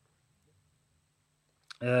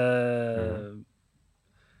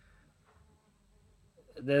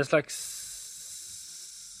 Det en slags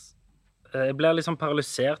jeg blir liksom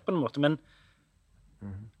paralysert på en måte, men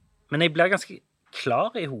jeg blir ganske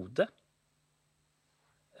klar i hodet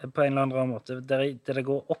på en eller annen måte, der det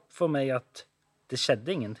går opp for meg at det skjedde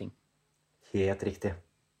ingenting. Helt riktig.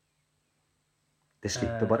 Det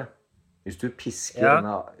slipper bare. Hvis du pisker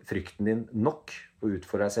denne frykten din nok, og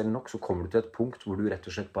utfordrer deg selv nok, så kommer du til et punkt hvor du rett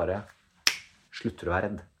og slett bare slutter å være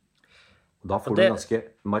redd. Og da får du en ganske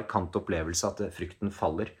markant opplevelse at frykten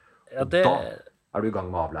faller. Og da du i gang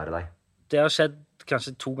med å avlære deg. Det har skjedd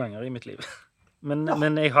kanskje 2 ganger i mitt liv. Men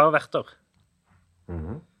jeg har vært der.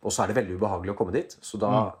 Og så det veldig ubehagelig å komme dit, så da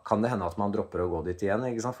kan det hende at man dropper å gå dit igjen,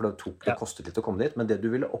 ikke sant? For det kostet litt å komme dit, men det du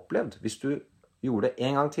ville opplevd, hvis du gjorde det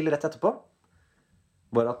en gang til rett etterpå,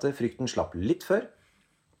 var at frykten slapp litt før,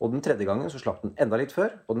 og den 3. gangen så slapp den enda litt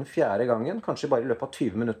før, og den 4. gangen, kanskje bare i løpet av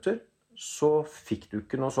 20 minutter, så fikk du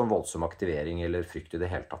ikke noe sånn voldsom aktivering eller frykt i det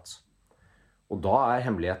hele tatt. Og da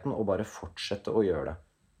hemmeligheten å bare fortsette å gjøre det.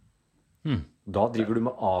 Da driver du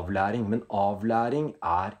med avlæring, men avlæring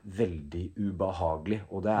veldig ubehagelig,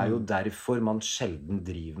 og det jo derfor man sjelden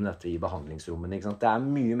driver med dette i behandlingsrommene, ikke sant? Det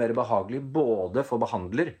mye mer behagelig både for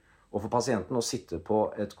behandler og for pasienten å sitte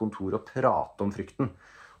på et kontor og prate om frykten,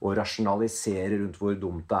 og rasjonalisere rundt hvor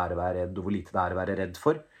dumt det å være redd, og hvor lite det å være redd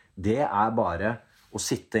for. Det bare å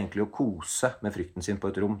sitte egentlig og kose med frykten sin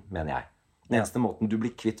på et rom, mener jeg. Den eneste måten du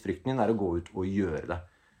blir kvitt frykten din å gå ut og gjøre det.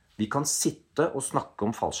 Vi kan sitte og snakke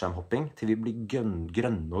om fallskjermhopping til vi blir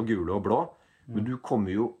grønne og gule og blå, men du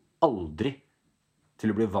kommer jo aldri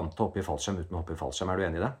til å bli vant til å hoppe i fallskjerm uten å hoppe i fallskjerm. Du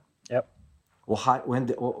enig i det? Ja.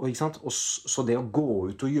 Ikke sant? Så det å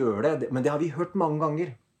gå ut og gjøre det, men det har vi hørt mange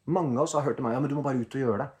ganger. Mange av oss har hørt til meg, ja, men du må bare ut og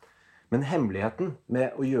gjøre det. Men hemmeligheten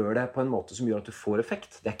med å gjøre det på en måte som gjør at du får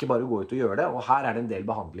effekt, det ikke bare å gå ut og gjøre det, og her det en del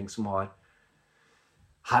behandling som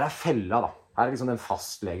her fella da. Her liksom den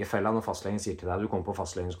fastlegefella, når fastlegen sier til deg, du kommer på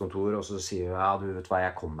fastlegens kontor, og så sier du, ja, du vet hva,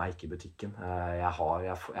 jeg kommer meg ikke i butikken. Jeg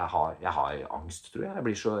har angst, tror jeg.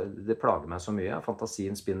 Det plager meg så mye.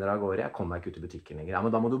 Fantasien spinner av gårde. Jeg kommer meg ikke ut i butikken lenger. Ja,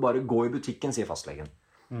 men da må du bare gå i butikken, sier fastlegen.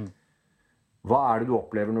 Hva det du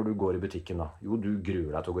opplever når du går i butikken da? Jo, du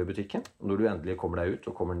gruer deg til å gå i butikken. Og når du endelig kommer deg ut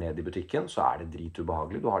og kommer ned i butikken, så det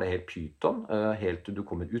dritubehagelig. Du har det helt pyton, helt til du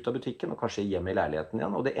kommer ut av butikken og kanskje hjem i leiligheten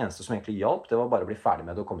igjen. Og det eneste som egentlig hjalp, det var bare å bli ferdig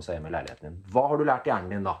med det og komme seg hjem i leiligheten din. Hva har du lært i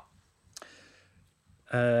hjernen din da?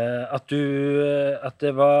 At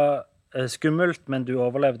det var skummelt, men du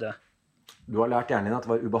overlevde. Du har lært hjernen din at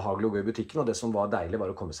det var ubehagelig å gå i butikken, og det som var deilig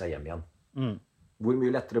var å komme seg hjem igjen. Hvor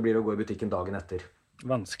mye lettere blir det å gå i butikken dagen etter?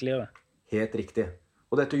 Vanskeligere. Helt riktig.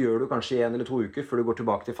 Og dette gjør du kanskje i 1 eller 2 uker før du går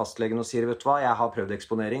tilbake til fastlegen og sier, vet du hva, jeg har prøvd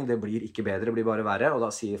eksponering, det blir ikke bedre, det blir bare verre, og da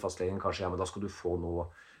sier fastlegen kanskje, ja, men da skal du få noe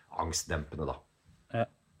angstdempende da. Ja.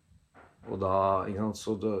 Og da, ikke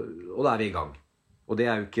sant, og da vi i gang. Og det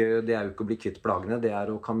jo ikke å bli kvitt plagene, det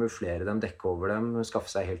å kamuflere dem, dekke over dem, skaffe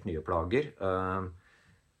seg helt nye plager.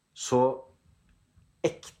 Så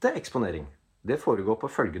ekte eksponering, det foregår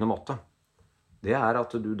på følgende måte. det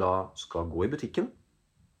at du da skal gå i butikken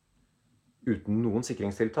uten noen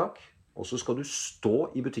sikringstiltak, og så skal du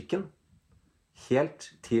stå i butikken helt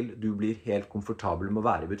til du blir helt komfortabel med å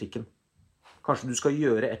være i butikken. Kanskje du skal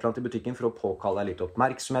gjøre et eller annet i butikken for å påkalle deg litt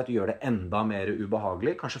oppmerksomhet, gjøre det enda mer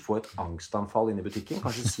ubehagelig, kanskje få et angstanfall inn i butikken,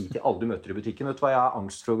 kanskje si til alle du møter i butikken, vet du hva, jeg har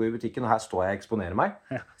angst for å gå i butikken, og her står jeg og eksponerer meg.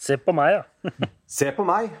 Ja, se på meg, ja. Se på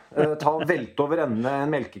meg, velte over ende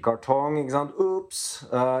en melkekartong, ikke sant? Ups,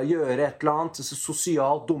 gjøre et eller annet,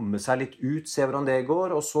 sosialt dumme seg litt ut, se hvordan det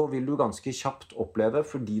går, og så vil du ganske kjapt oppleve,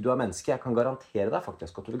 fordi du er menneske, jeg kan garantere deg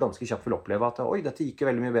faktisk at du vil ganske kjapt vil oppleve at oi, dette gikk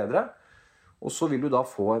jo veldig mye bedre. Og så vil du da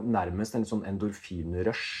få nærmest en litt sånn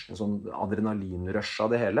endorfinrush, en sånn adrenalinrush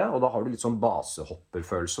av det hele, og da har du litt sånn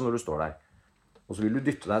basehopperfølelse når du står der. Og så vil du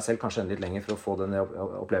dytte deg selv kanskje enda litt lenger for å få den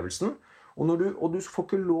opplevelsen. Og du får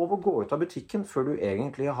ikke lov å gå ut av butikken før du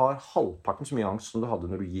egentlig har halvparten så mye angst som du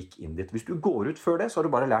hadde når du gikk inn dit. Hvis du går ut før det, så har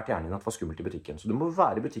du bare lært hjernen din at det var skummelt i butikken. Så du må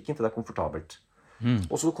være i butikken til det er komfortabelt.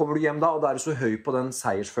 Og så kommer du hjem da, og da er du så høy på den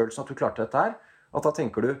seiersfølelsen at du klarte dette her, at da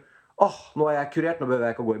tenker du, nå er jeg kurert, nå behøver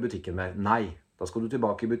jeg ikke å gå i butikken mer. Nei, da skal du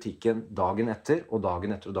tilbake i butikken dagen etter, og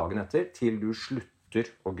dagen etter, og dagen etter, til du slutter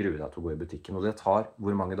å grue deg til å gå i butikken. Og det tar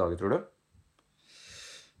hvor mange dager, tror du?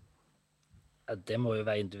 Ja, det må jo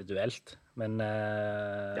være individuelt, men...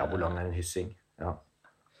 Ja, hvor lang er en hyssing? Ja.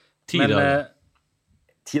 10 dager.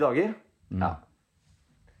 10 dager? Ja.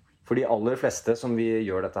 For de aller fleste som vi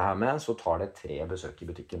gjør dette her med, så tar det 3 besøk i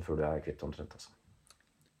butikken før du er kvitt omtrent. Altså.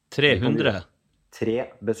 300? 3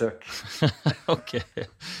 besøk. Ok,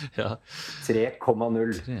 ja.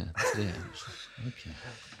 3,0. 3, ok.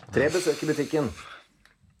 3 besøk i butikken.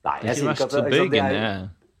 Nei, jeg sier ikke at så bøygen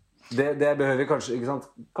det behøver vi kanskje, ikke sant?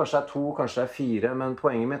 Kanskje det er 2, kanskje det er 4, men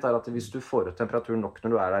poenget mitt er at hvis du får ut temperatur nok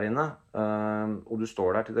når du er der inne, og du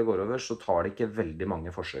står der til det går over, så tar det ikke veldig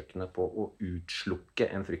mange forsøkene på å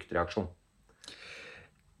utslukke en fryktreaksjon.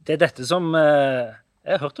 Det er dette som...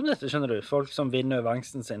 Jeg har hørt om dette, skjønner du. Folk som vinner over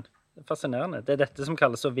angsten sin. Det er fascinerende. Det er dette som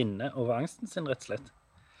kalles å vinne over angsten sin, rett og slett.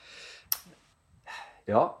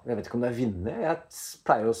 Ja, jeg vet ikke om det er vinne. Jeg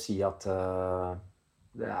pleier å si at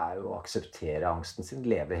det er jo å akseptere angsten sin,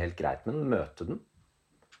 leve helt greit med den, møte den.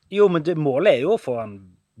 Jo, men målet er jo å få han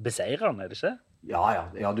beseiret, er det ikke?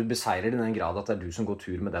 Ja, du beseirer den i den grad at det er du som går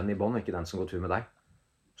tur med den i bånd, ikke den som går tur med deg.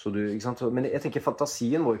 Så du, ikke sant? Men jeg tenker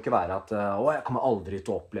fantasien må jo ikke være at jeg kommer aldri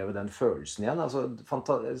til å oppleve den følelsen igjen. Altså,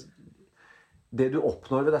 det du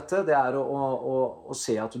oppnår ved dette, det er å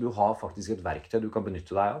se at du har faktisk et verktøy du kan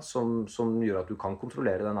benytte deg av, som gjør at du kan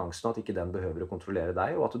kontrollere den angsten, at ikke den behøver å kontrollere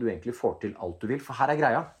deg, og at du egentlig får til alt du vil. For her er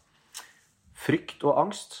greia. Frykt og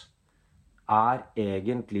angst er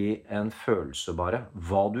egentlig en følelse bare.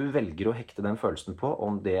 Hva du velger å hekte den følelsen på,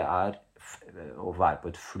 om det er å være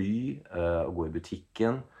på et fly, å gå i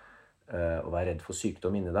butikken, å være redd for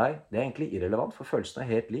sykdom inni deg, det er egentlig irrelevant, for følelsen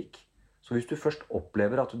er helt lik. Så hvis du først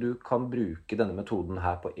opplever at du kan bruke denne metoden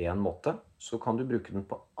her på en måte, så kan du bruke den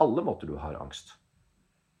på alle måter du har angst.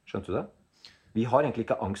 Skjønte du det? Vi har egentlig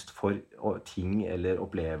ikke angst for ting eller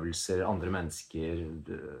opplevelser, andre mennesker.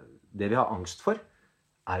 Det vi har angst for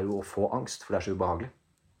er jo å få angst, for det er så ubehagelig.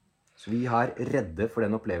 Så vi er redde for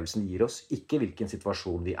den opplevelsen de gir oss, ikke hvilken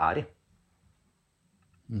situasjon vi er i.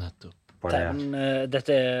 Nettopp.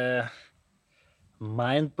 Dette er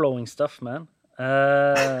mind-blowing stuff, man.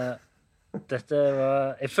 Dette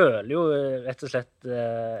var... Jeg føler jo rett og slett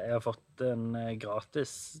jeg har fått en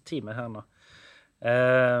gratis time her nå.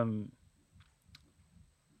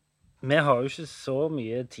 Vi har jo ikke så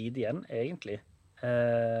mye tid igjen, egentlig.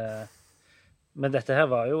 Men dette her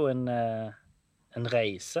var jo en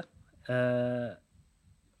reise.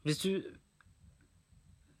 Hvis du...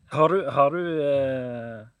 Har du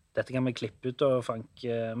dette kan vi klippe ut og Frank,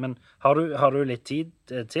 men har du litt tid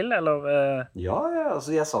til, eller? Ja,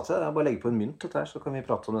 altså jeg sa til deg, jeg bare legger på en mynt dette her, så kan vi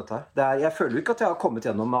prate om dette her. Jeg føler jo ikke at jeg har kommet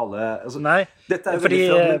gjennom med alle... Altså, nei. Dette er jo veldig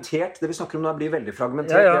fragmentert, det vi snakker om nå blir veldig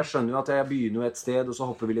fragmentert. Ja. Jeg skjønner jo at jeg begynner jo et sted, og så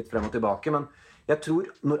hopper vi litt frem og tilbake, men jeg tror,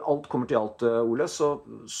 når alt kommer til alt, Ole,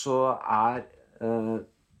 så er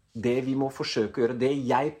det vi må forsøke å gjøre, det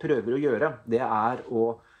jeg prøver å gjøre, det er å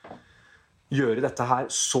gjøre dette her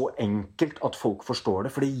så enkelt at folk forstår det,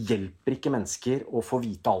 for det hjelper ikke mennesker å få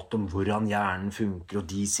vite alt om hvordan hjernen funker, og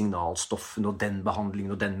de signalstoffene, og den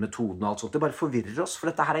behandlingen, og den metoden, og alt sånt. Det bare forvirrer oss,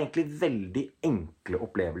 for dette her er egentlig veldig enkle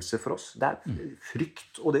opplevelser for oss. Det er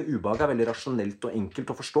frykt, og det ubehaget er veldig rasjonelt og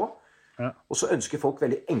enkelt å forstå. Ja. Og så ønsker folk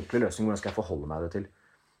veldig enkle løsninger, hvordan skal jeg forholde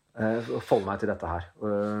meg til dette her.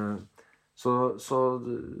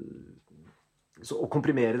 Så å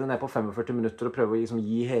komprimere det ned på 45 minutter og prøve å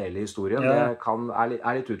gi hele historien, det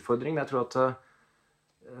er litt utfordring. Men jeg tror at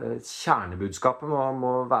kjernebudskapet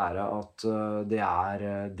må være at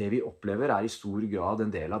det vi opplever I stor grad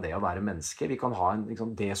en del av det å være menneske. Vi kan ha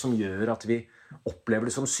liksom, det som gjør at vi opplever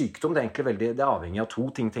det som sykdom. Det det avhengig av to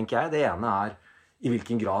ting, tenker jeg. Det ene I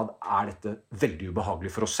hvilken grad dette veldig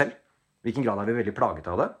ubehagelig for oss selv. I hvilken grad vi veldig plaget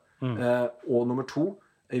av det. Og nummer to,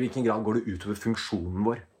 I hvilken grad går det utover funksjonen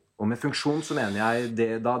vår. Og med funksjon så mener jeg,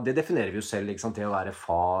 det definerer vi jo selv, ikke sant? Det å være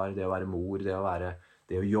far, det å være mor, det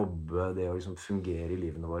å jobbe, det å liksom fungere I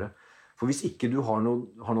livene våre. For hvis ikke du har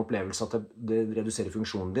noen opplevelse at det reduserer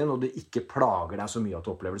funksjonen din, og det ikke plager deg så mye at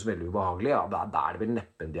du opplever det så veldig ubehagelig, ja, da det vel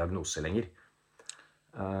neppe en diagnose lenger.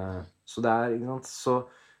 Så det ikke sant?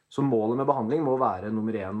 Så målet med behandling må være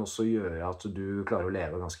nummer 1 også gjøre at du klarer å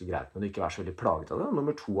leve ganske greit, men du ikke være så veldig plaget av det. Og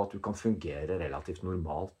nummer 2 at du kan fungere relativt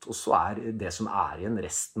normalt. Og så det som igjen,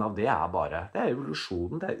 resten av det bare, det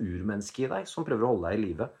evolusjonen, det urmennesket I deg som prøver å holde deg I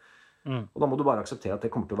livet. Og da må du bare akseptere at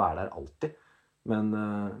det kommer til å være der alltid.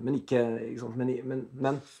 Men ikke sant?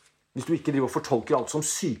 Men hvis du ikke driver og fortolker alt som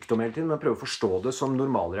sykdom hele tiden, men prøver å forstå det som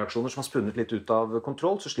normalreaksjoner som har spunnet litt ut av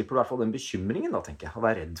kontroll, så slipper du I hvert fall den bekymringen da, tenker jeg, å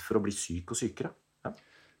være redd for å bli syk og sykere. Ja.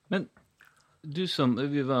 Men du som,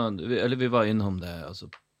 vi var innom det, altså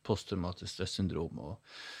posttraumatisk stressyndrom og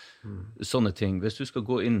sånne ting. Hvis du skal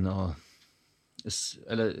gå inn og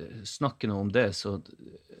snakke noe om det, så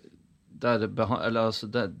det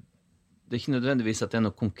ikke nødvendigvis at det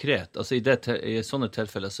noe konkret. Altså I sånne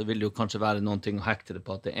tilfeller så vil det jo kanskje være noen ting å hekte det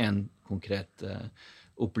på at det en konkret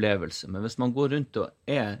opplevelse. Men hvis man går rundt og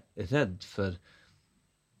redd for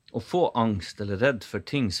å få angst, eller redd for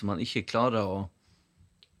ting som man ikke klarer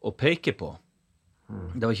å peke på.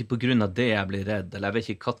 Det var ikke på grunn av det jeg ble redd, eller jeg vet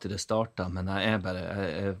ikke hva det startet, men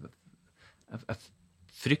jeg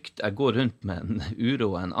frykter, jeg går rundt med en uro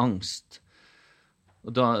og en angst.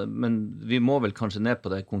 Men vi må vel kanskje ned på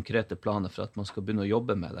det konkrete planet for at man skal begynne å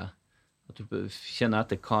jobbe med det. At du kjenner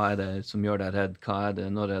etter hva det som gjør deg redd,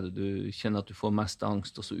 når det du kjenner at du får mest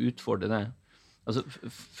angst, og så utfordrer det. Altså,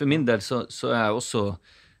 for min del så jeg også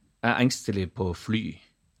engstelig på å fly.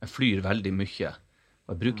 Jeg flyr veldig mye.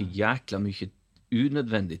 Og jeg bruker jækla mye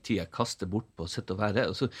unødvendig tid jeg kaster bort på å sitte og være redd.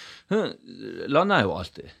 Og så lander jeg jo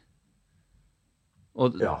alltid.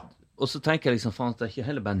 Og så tenker jeg liksom, faen, at jeg ikke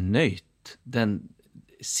heller bare nøyt den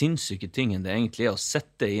sinnssyke tingen det egentlig å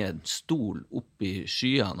sette I en stol opp I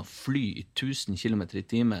skyene og fly I 1000 kilometer I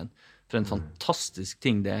timen for en fantastisk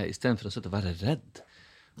ting det I stedet for å sitte og være redd.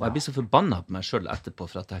 Og jeg blir så forbannet på meg selv etterpå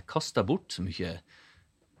for at jeg kastet bort så mye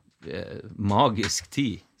magisk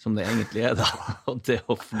tid som det egentlig da, og det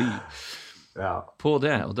å fly på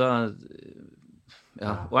det, og da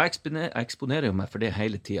og jeg eksponerer jo meg for det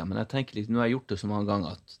hele tiden, men jeg tenker liksom, nå har jeg gjort det så mange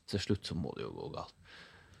ganger at til slutt så må det jo gå galt.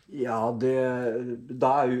 Ja,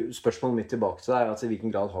 da jo spørsmålet mitt tilbake til deg, altså I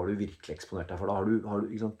hvilken grad har du virkelig eksponert deg, for da har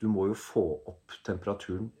du ikke sant, du må jo få opp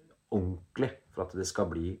temperaturen ordentlig for at det skal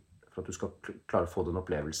bli, for at du skal klare å få den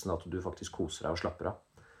opplevelsen at du faktisk koser deg og slapper av.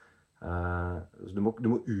 Du må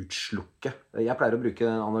utslukke. Jeg pleier å bruke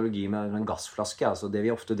en analogi med en gassflaske. Altså det vi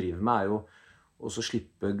ofte driver med jo å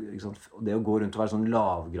slippe, ikke sant? Det å gå rundt og være sånn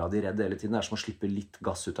lavgradig redd hele tiden som å slippe litt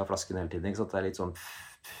gass ut av flasken hele tiden. Ikke sant? Det litt sånn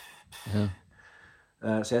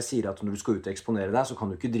så jeg sier at når du skal ut og eksponere deg, så kan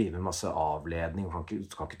du ikke drive med masse avledning. Du kan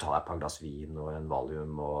ikke ta deg et par glass vin og en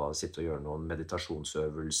valium og sitte og gjøre noen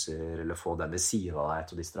meditasjonsøvelser eller få den ved siden av deg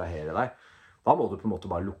til å distrahere deg. Da må du på en måte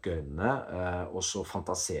bare lukke øynene og så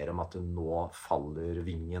fantasere om at nå faller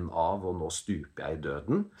vingen av, og nå stuper jeg I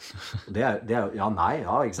døden.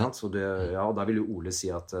 Ikke sant? Så og da vil jo Ole si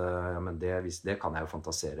at men det kan jeg jo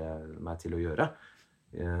fantasere meg til å gjøre.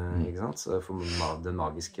 Ikke sant? For den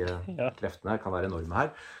magiske kreftene kan være enorme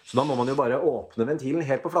her. Så da må man jo bare åpne ventilen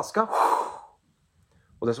helt på flaska.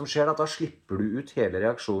 Og det som skjer da slipper du ut hele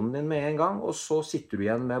reaksjonen din med en gang, og så sitter du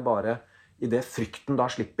igjen med bare, I det frykten da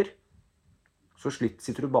slipper, så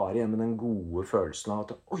sitter du bare igjen med den gode følelsen av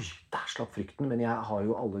at oi, der slapp frykten, men jeg har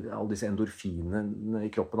jo alle disse endorfinene I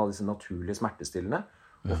kroppen, alle disse naturlige smertestillende,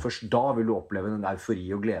 og først da vil du oppleve en eufori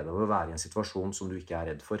og glede av å være I en situasjon som du ikke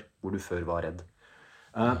redd for, hvor du før var redd.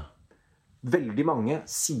 Veldig mange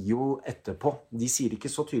sier jo etterpå, de sier ikke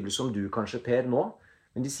så tydelig som du kanskje Per nå,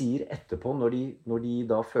 men de sier etterpå når de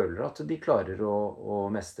da føler at de klarer å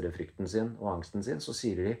mestre frykten sin og angsten sin, så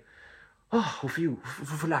sier de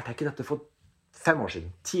hvorfor lærte jeg ikke dette for 5 år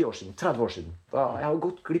siden, 10 år siden, 30 år siden. Jeg har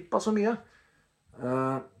gått glipp av så mye.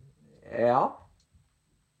 Det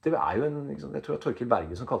jo jeg tror Torkild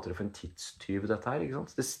Berge som kalte det for en tidstyv dette her, ikke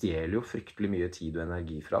sant? Det stjeler jo fryktelig mye tid og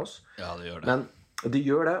energi fra oss. Ja, det gjør det. Men det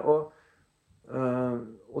gjør det,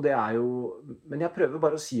 og det jo... Men jeg prøver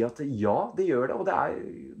bare å si at ja, det gjør det, og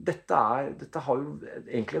dette har jo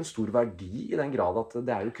egentlig en stor verdi I den grad at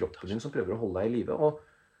det jo kroppen din som prøver å holde deg I live, og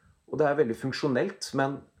Og det veldig funksjonelt,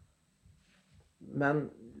 men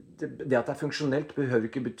det at det funksjonelt behøver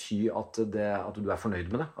ikke bety at du fornøyd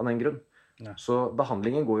med det av den grunn. Ja. Så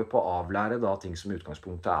behandlingen går jo på å avlære da ting som I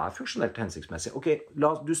utgangspunktet funksjonelt hensiktsmessig. Ok,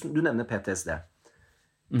 du nevner PTSD.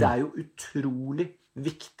 Det jo utrolig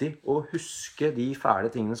viktig å huske de fæle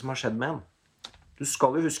tingene som har skjedd med en. Du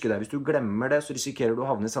skal jo huske det. Hvis du glemmer det, så risikerer du å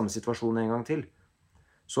havne I samme situasjon en gang til.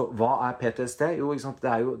 Så hva PTSD? Jo, ikke sant? Det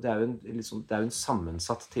er jo en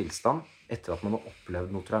sammensatt tilstand etter at man har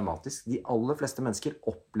opplevd noe traumatisk. De aller fleste mennesker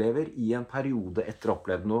opplever I en periode etter å ha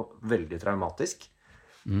opplevd noe veldig traumatisk,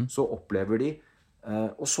 så opplever de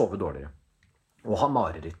å sove dårligere, å ha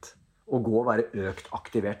mareritt, å gå og være økt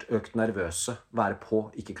aktivert, økt nervøse, være på,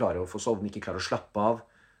 ikke klare å få sovne, ikke klare å slappe av,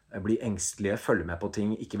 bli engstelige, følge med på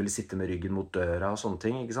ting, ikke ville sitte med ryggen mot døra og sånne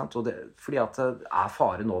ting, ikke sant? Og fordi at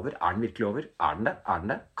faren over? Den virkelig over? Den det?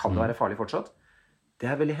 Den det? Kan det være farlig fortsatt?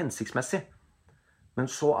 Det veldig hensiktsmessig. Men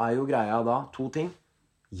så jo greia da 2 ting.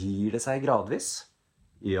 Gir det seg gradvis?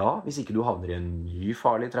 Ja, hvis ikke du havner I en ny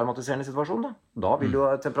farlig traumatiserende situasjon da. Da vil jo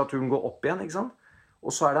temperaturen gå opp igjen, ikke sant?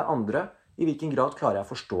 Og så det andre, I hvilken grad klarer jeg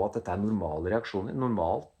å forstå at dette normale reaksjoner,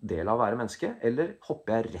 normal del av å være menneske, eller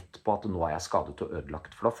hopper jeg rett på at nå jeg skadet og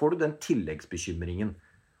ødelagt? For da får du den tilleggsbekymringen.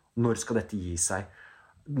 Når skal dette gi seg?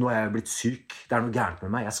 Nå jeg blitt syk, det noe gærent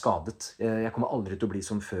med meg, jeg skadet, jeg kommer aldri til å bli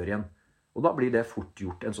som før igjen. Og da blir det fort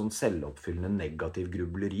gjort en sånn selvoppfyllende negativ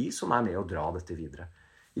grubleri som med å dra dette videre.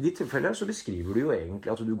 I de tilfellene så beskriver du jo egentlig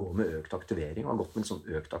at du går med økt aktivering, og har gått med en sånn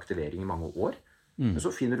økt aktivering I mange år. Men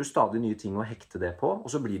så finner du stadig nye ting å hekte det på, og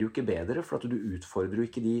så blir det jo ikke bedre, for at du utfordrer jo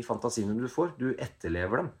ikke de fantasiene du får, du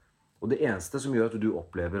etterlever dem. Og det eneste som gjør at du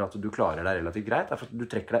opplever at du klarer deg relativt greit, for at du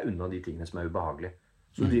trekker deg unna de tingene som ubehagelige.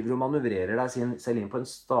 Så du driver og manøvrerer deg selv inn på en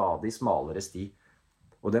stadig smalere sti,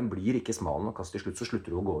 og den blir ikke smal nok, til slutt så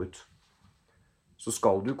slutter du å gå ut. Så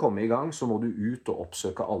skal du komme I gang, så må du ut og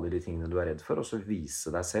oppsøke alle de tingene du redd for, og så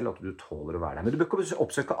vise deg selv at du tåler å være der. Men du bør ikke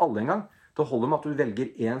oppsøke alle en gang. Det holder med at du velger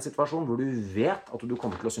en situasjon hvor du vet at du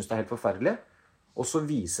kommer til å synes det helt forferdelig, og så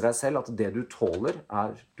viser deg selv at det du tåler,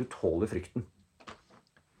 du tåler frykten.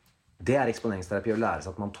 Det eksponeringsterapi, å lære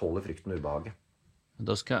seg at man tåler frykten og ubehaget.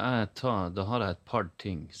 Da har jeg et par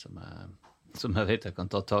ting som jeg vet jeg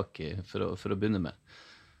kan ta tak I for å begynne med.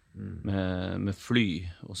 Med fly,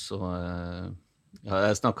 og så...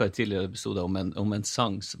 jeg snakket I tidligere episoder om en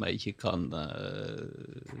sang som jeg ikke kan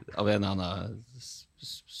av en eller annen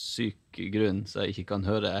syk grunn, så jeg ikke kan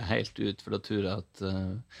høre helt ut, for da tror jeg at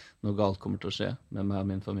noe galt kommer til å skje med meg og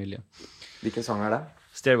min familie. Hvilken sang det?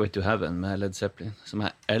 Stairway to Heaven med Led Zeppelin, som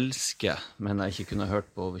jeg elsker, men jeg ikke kunne hørt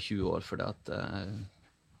på over 20 år, fordi at jeg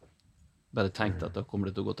bare tenkte at da kommer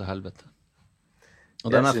det til å gå til helvete. Og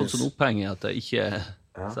den har fått sånn oppheng I at jeg ikke...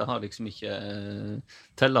 Så jeg har liksom ikke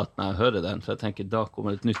tillatt meg å høre den, for jeg tenker da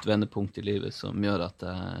kommer et nytt vendepunkt I livet som gjør at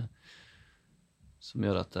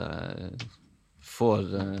jeg får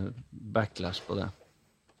backlash på det.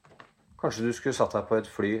 Kanskje du skulle satt deg på et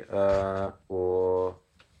fly og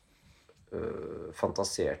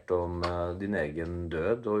fantasert om din egen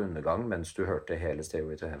død og undergang mens du hørte hele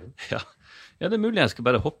Stairway to Heaven? Ja, det mulig jeg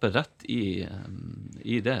skal bare hoppe rett I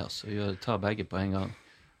det, altså, ta begge på en gang.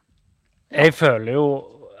 Jeg føler jo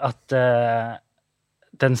at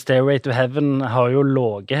den Stairway to Heaven har jo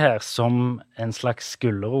låget her som en slags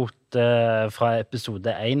skulderot fra episode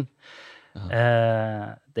 1.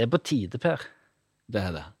 Det på tide, Per. Det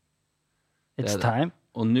det. It's time.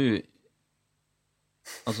 Og nå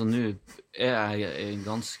jeg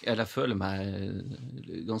ganske, eller jeg føler meg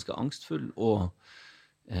ganske angstfull og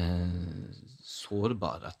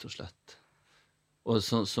sårbar, rett og slett.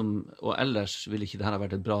 Og ellers vil ikke dette ha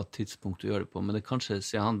vært et bra tidspunkt å gjøre det på, men det kanskje,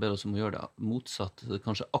 siden han ber oss om å gjøre det motsatt, det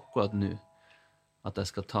kanskje akkurat nå at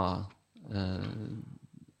jeg skal ta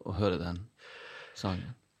og høre den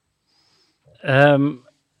sangen.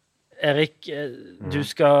 Erik, du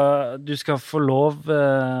skal få lov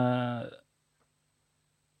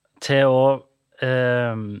til å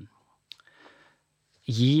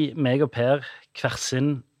gi meg og Per hver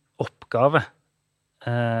sin oppgave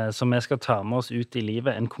som vi skal ta med oss ut I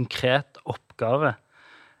livet, en konkret oppgave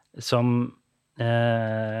som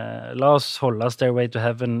la oss holde Stairway to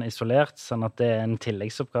Heaven isolert, sånn at det en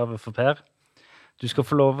tilleggsoppgave for Per. Du skal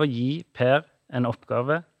få lov å gi Per en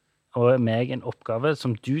oppgave, og meg en oppgave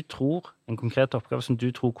som du tror, en konkret oppgave som du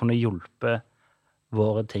tror kunne hjelpe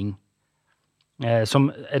våre ting. Som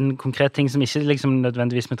en konkret ting som ikke liksom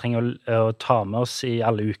nødvendigvis vi trenger å ta med oss I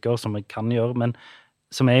alle uker, som vi kan gjøre, men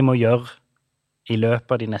som jeg må gjøre I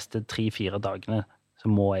løpet av de neste 3-4 dagene, så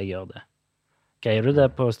må jeg gjøre det. Greier du det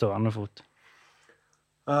på stående fot?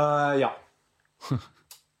 Ja.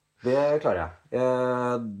 Det klarer jeg.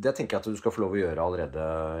 Det tenker jeg at du skal få lov å gjøre allerede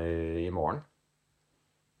i morgen.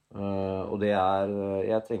 Og det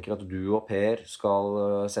jeg tenker at du og Per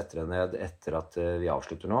skal sette dere ned etter at vi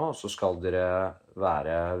avslutter nå, så skal dere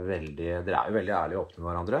være dere jo veldig ærlige og åpne med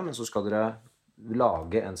hverandre, men så skal dere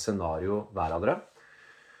lage en scenario hver av dere,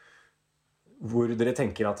 hvor dere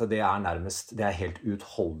tenker at det er helt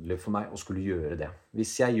utholdelig for meg å skulle gjøre det.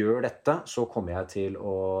 Hvis jeg gjør dette, så kommer jeg til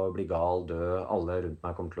å bli gal, dø, alle rundt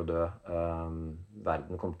meg kommer til å dø,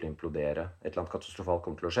 verden kommer til å implodere, et eller annet katastrofalt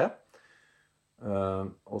kommer til å skje.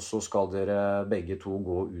 Og så skal dere begge to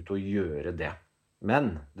gå ut og gjøre det.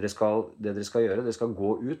 Men det dere skal gjøre, dere skal gå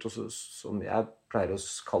ut, og som jeg pleier å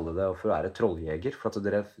kalle det for å være trolljeger, for at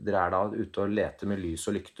dere er da ute og leter med lys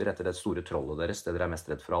og lykter etter det store trollet deres, det dere er mest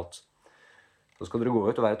redd for alt. Så skal dere gå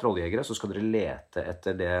ut og være trolljegere, så skal dere lete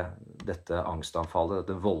etter dette angstanfallet,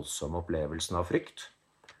 dette voldsomme opplevelsen av frykt.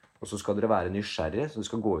 Og så skal dere være nysgjerrige, så dere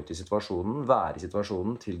skal gå ut i situasjonen, være i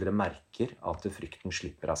situasjonen til dere merker at frykten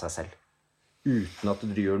slipper av seg selv. Uten at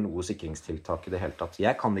du gjør noe sikringstiltak i det hele tatt.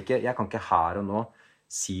 Jeg kan ikke her og nå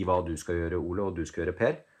si hva du skal gjøre, Ole, og du skal gjøre,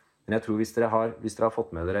 Per. Men jeg tror hvis dere har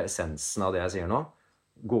fått med dere essensen av det jeg sier nå,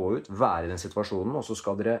 gå ut, være i den situasjonen, og så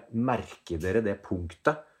skal dere merke dere det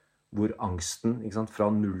punktet hvor angsten, ikke sant, fra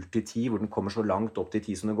 0 til 10, hvor den kommer så langt opp til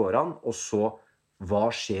 10 som det går an, og så, hva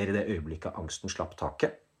skjer i det øyeblikket angsten slapp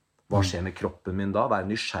taket? Hva skjer med kroppen min da? Være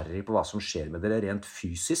nysgjerrig på hva som skjer med dere rent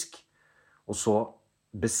fysisk, og så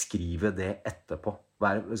beskrive det etterpå,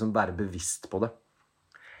 være bevisst på det.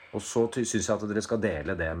 Og så synes jeg at dere skal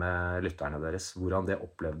dele det med lytterne deres, hvordan det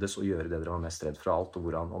opplevdes å gjøre det dere var mest redd for alt, og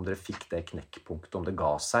om dere fikk det knekkpunktet, om det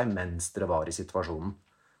ga seg mens dere var i situasjonen.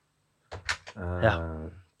 Ja,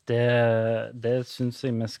 det synes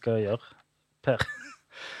jeg vi skal gjøre, Per.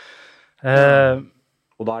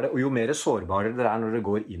 Og jo mer sårbare dere er når dere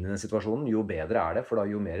går inn i den situasjonen, jo bedre er det, for da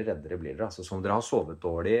jo mer reddere blir dere. Altså, som dere har sovet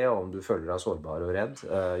dårlig, og om du føler deg sårbar og redd,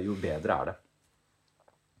 jo bedre er det.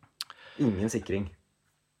 Ingen sikring.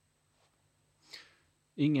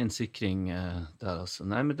 Ingen sikring der, altså.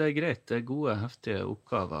 Nei, men det er greit. Det er gode, heftige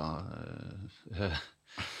oppgaver.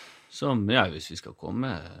 Hvis vi skal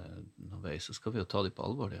komme noen vei, så skal vi jo ta dem på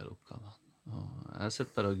alvor, de her oppgavene. Og jeg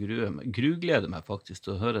sitter bare og grugleder meg faktisk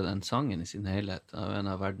til å høre den sangen i sin helhet. Det er en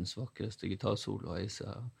av verdens vakreste gitarsoloer i seg.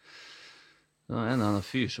 Det var en eller annen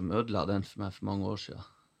fyr som ødela den for meg for mange år siden.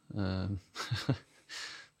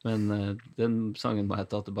 Men den sangen må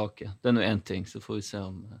jeg ta tilbake. Det er nå en ting, så får vi se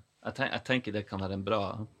om... Jeg tenker det kan være en bra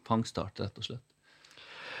pangstart, rett og slett.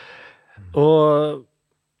 Og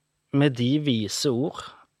med de vise ord,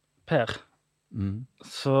 Per,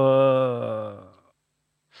 så...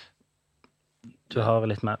 Du har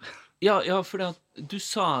litt mer. Ja, for du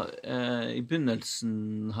sa i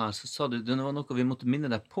begynnelsen her, så sa du, det var noe vi måtte minne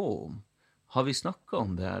deg på om. Har vi snakket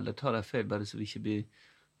om det, eller tar jeg feil, bare så vi ikke blir...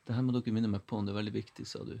 Det her må dere minne meg på om, det er veldig viktig,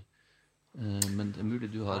 sa du. Men det er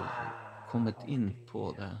mulig du har kommet inn på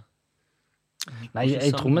det. Nei,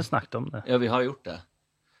 jeg tror vi snakket om det. Ja, vi har gjort det.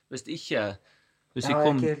 Hvis ikke...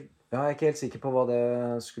 Jeg er ikke helt sikker på hva det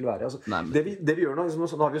skulle være. Altså, det vi gjør nå, nå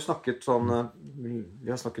har vi jo snakket vi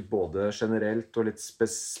har snakket både generelt og litt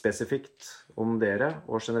spesifikt om dere,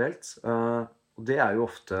 og generelt. Og det er jo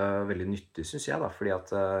ofte veldig nyttig, synes jeg, da, fordi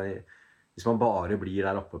at hvis man bare blir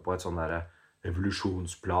der oppe på et sånn der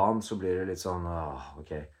evolusjonsplan, så blir det litt sånn,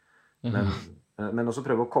 ok. Men også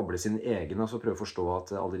prøve å koble sin egen, og så prøve å forstå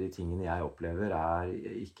at alle de tingene jeg opplever er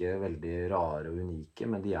ikke veldig rare og unike,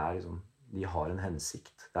 men de er liksom... De har en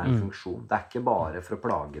hensikt. Det er en funksjon. Det er ikke bare for å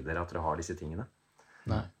plage dere at dere har disse tingene.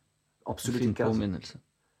 Nei. Absolutt ikke. Fin påminnelse.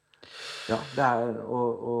 Ja, det er...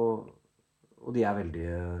 Og de er veldig...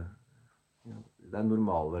 Det er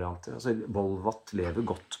normalvarianter. Altså, Volvat lever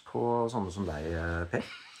godt på sånne som deg, Per.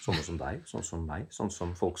 Sånne som deg, sånne som meg. Sånne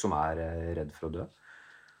som folk som er redd for å dø.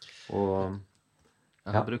 Og...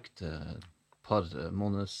 Jeg har brukt et par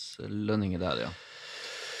månedslønninger der, ja.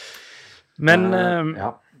 Men...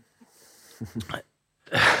 ja.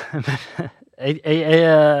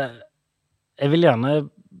 jeg vil gjerne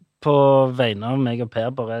på vegne av meg og Per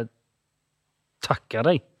bare takke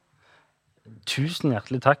deg. Tusen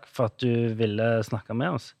hjertelig takk for at du ville snakke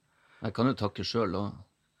med oss. Jeg kan jo takke selv også.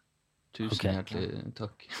 Tusen hjertelig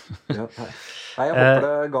takk. Ja, jeg håper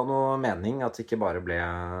det ga noe mening at det ikke bare ble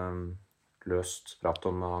løst prat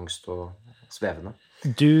om angst og svevende.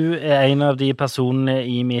 Du er en av de personene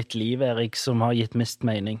i mitt liv, Erik, som har gitt mest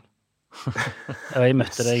mening. Og jeg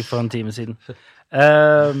møtte deg for en time siden.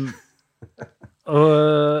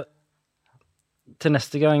 Og til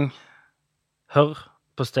neste gang, hør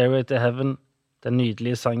på Stairway to Heaven, den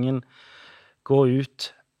nydelige sangen. Gå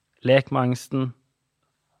ut, lek med angsten,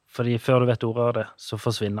 Fordi før du vet ordet av det, så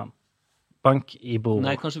forsvinner den. Bank i bordet.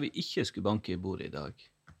 Nei, kanskje vi ikke skulle banke i bordet i dag.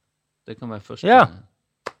 Det kan være først. Ja.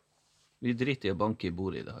 Vi driter i å banke i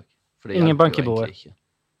bordet i dag. For det Ingen bank i jo bordet. egentlig ikke.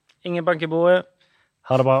 Ingen bank i bordet.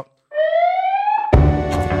 Ha det bra.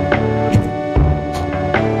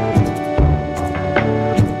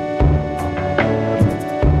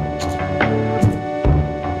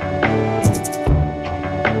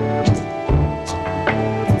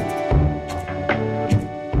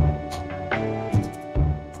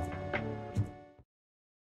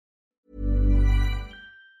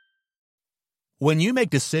 When you make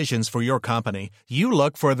decisions for your company, you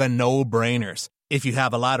look for the no-brainers. If you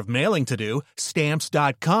have a lot of mailing to do,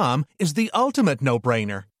 Stamps.com is the ultimate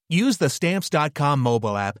no-brainer. Use the Stamps.com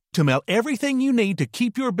mobile app to mail everything you need to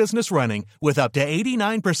keep your business running with up to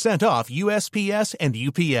 89% off USPS and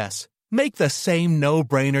UPS. Make the same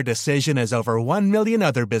no-brainer decision as over 1 million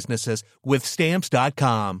other businesses with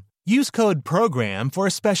Stamps.com. Use code PROGRAM for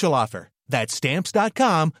a special offer. That's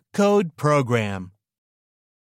Stamps.com, code PROGRAM.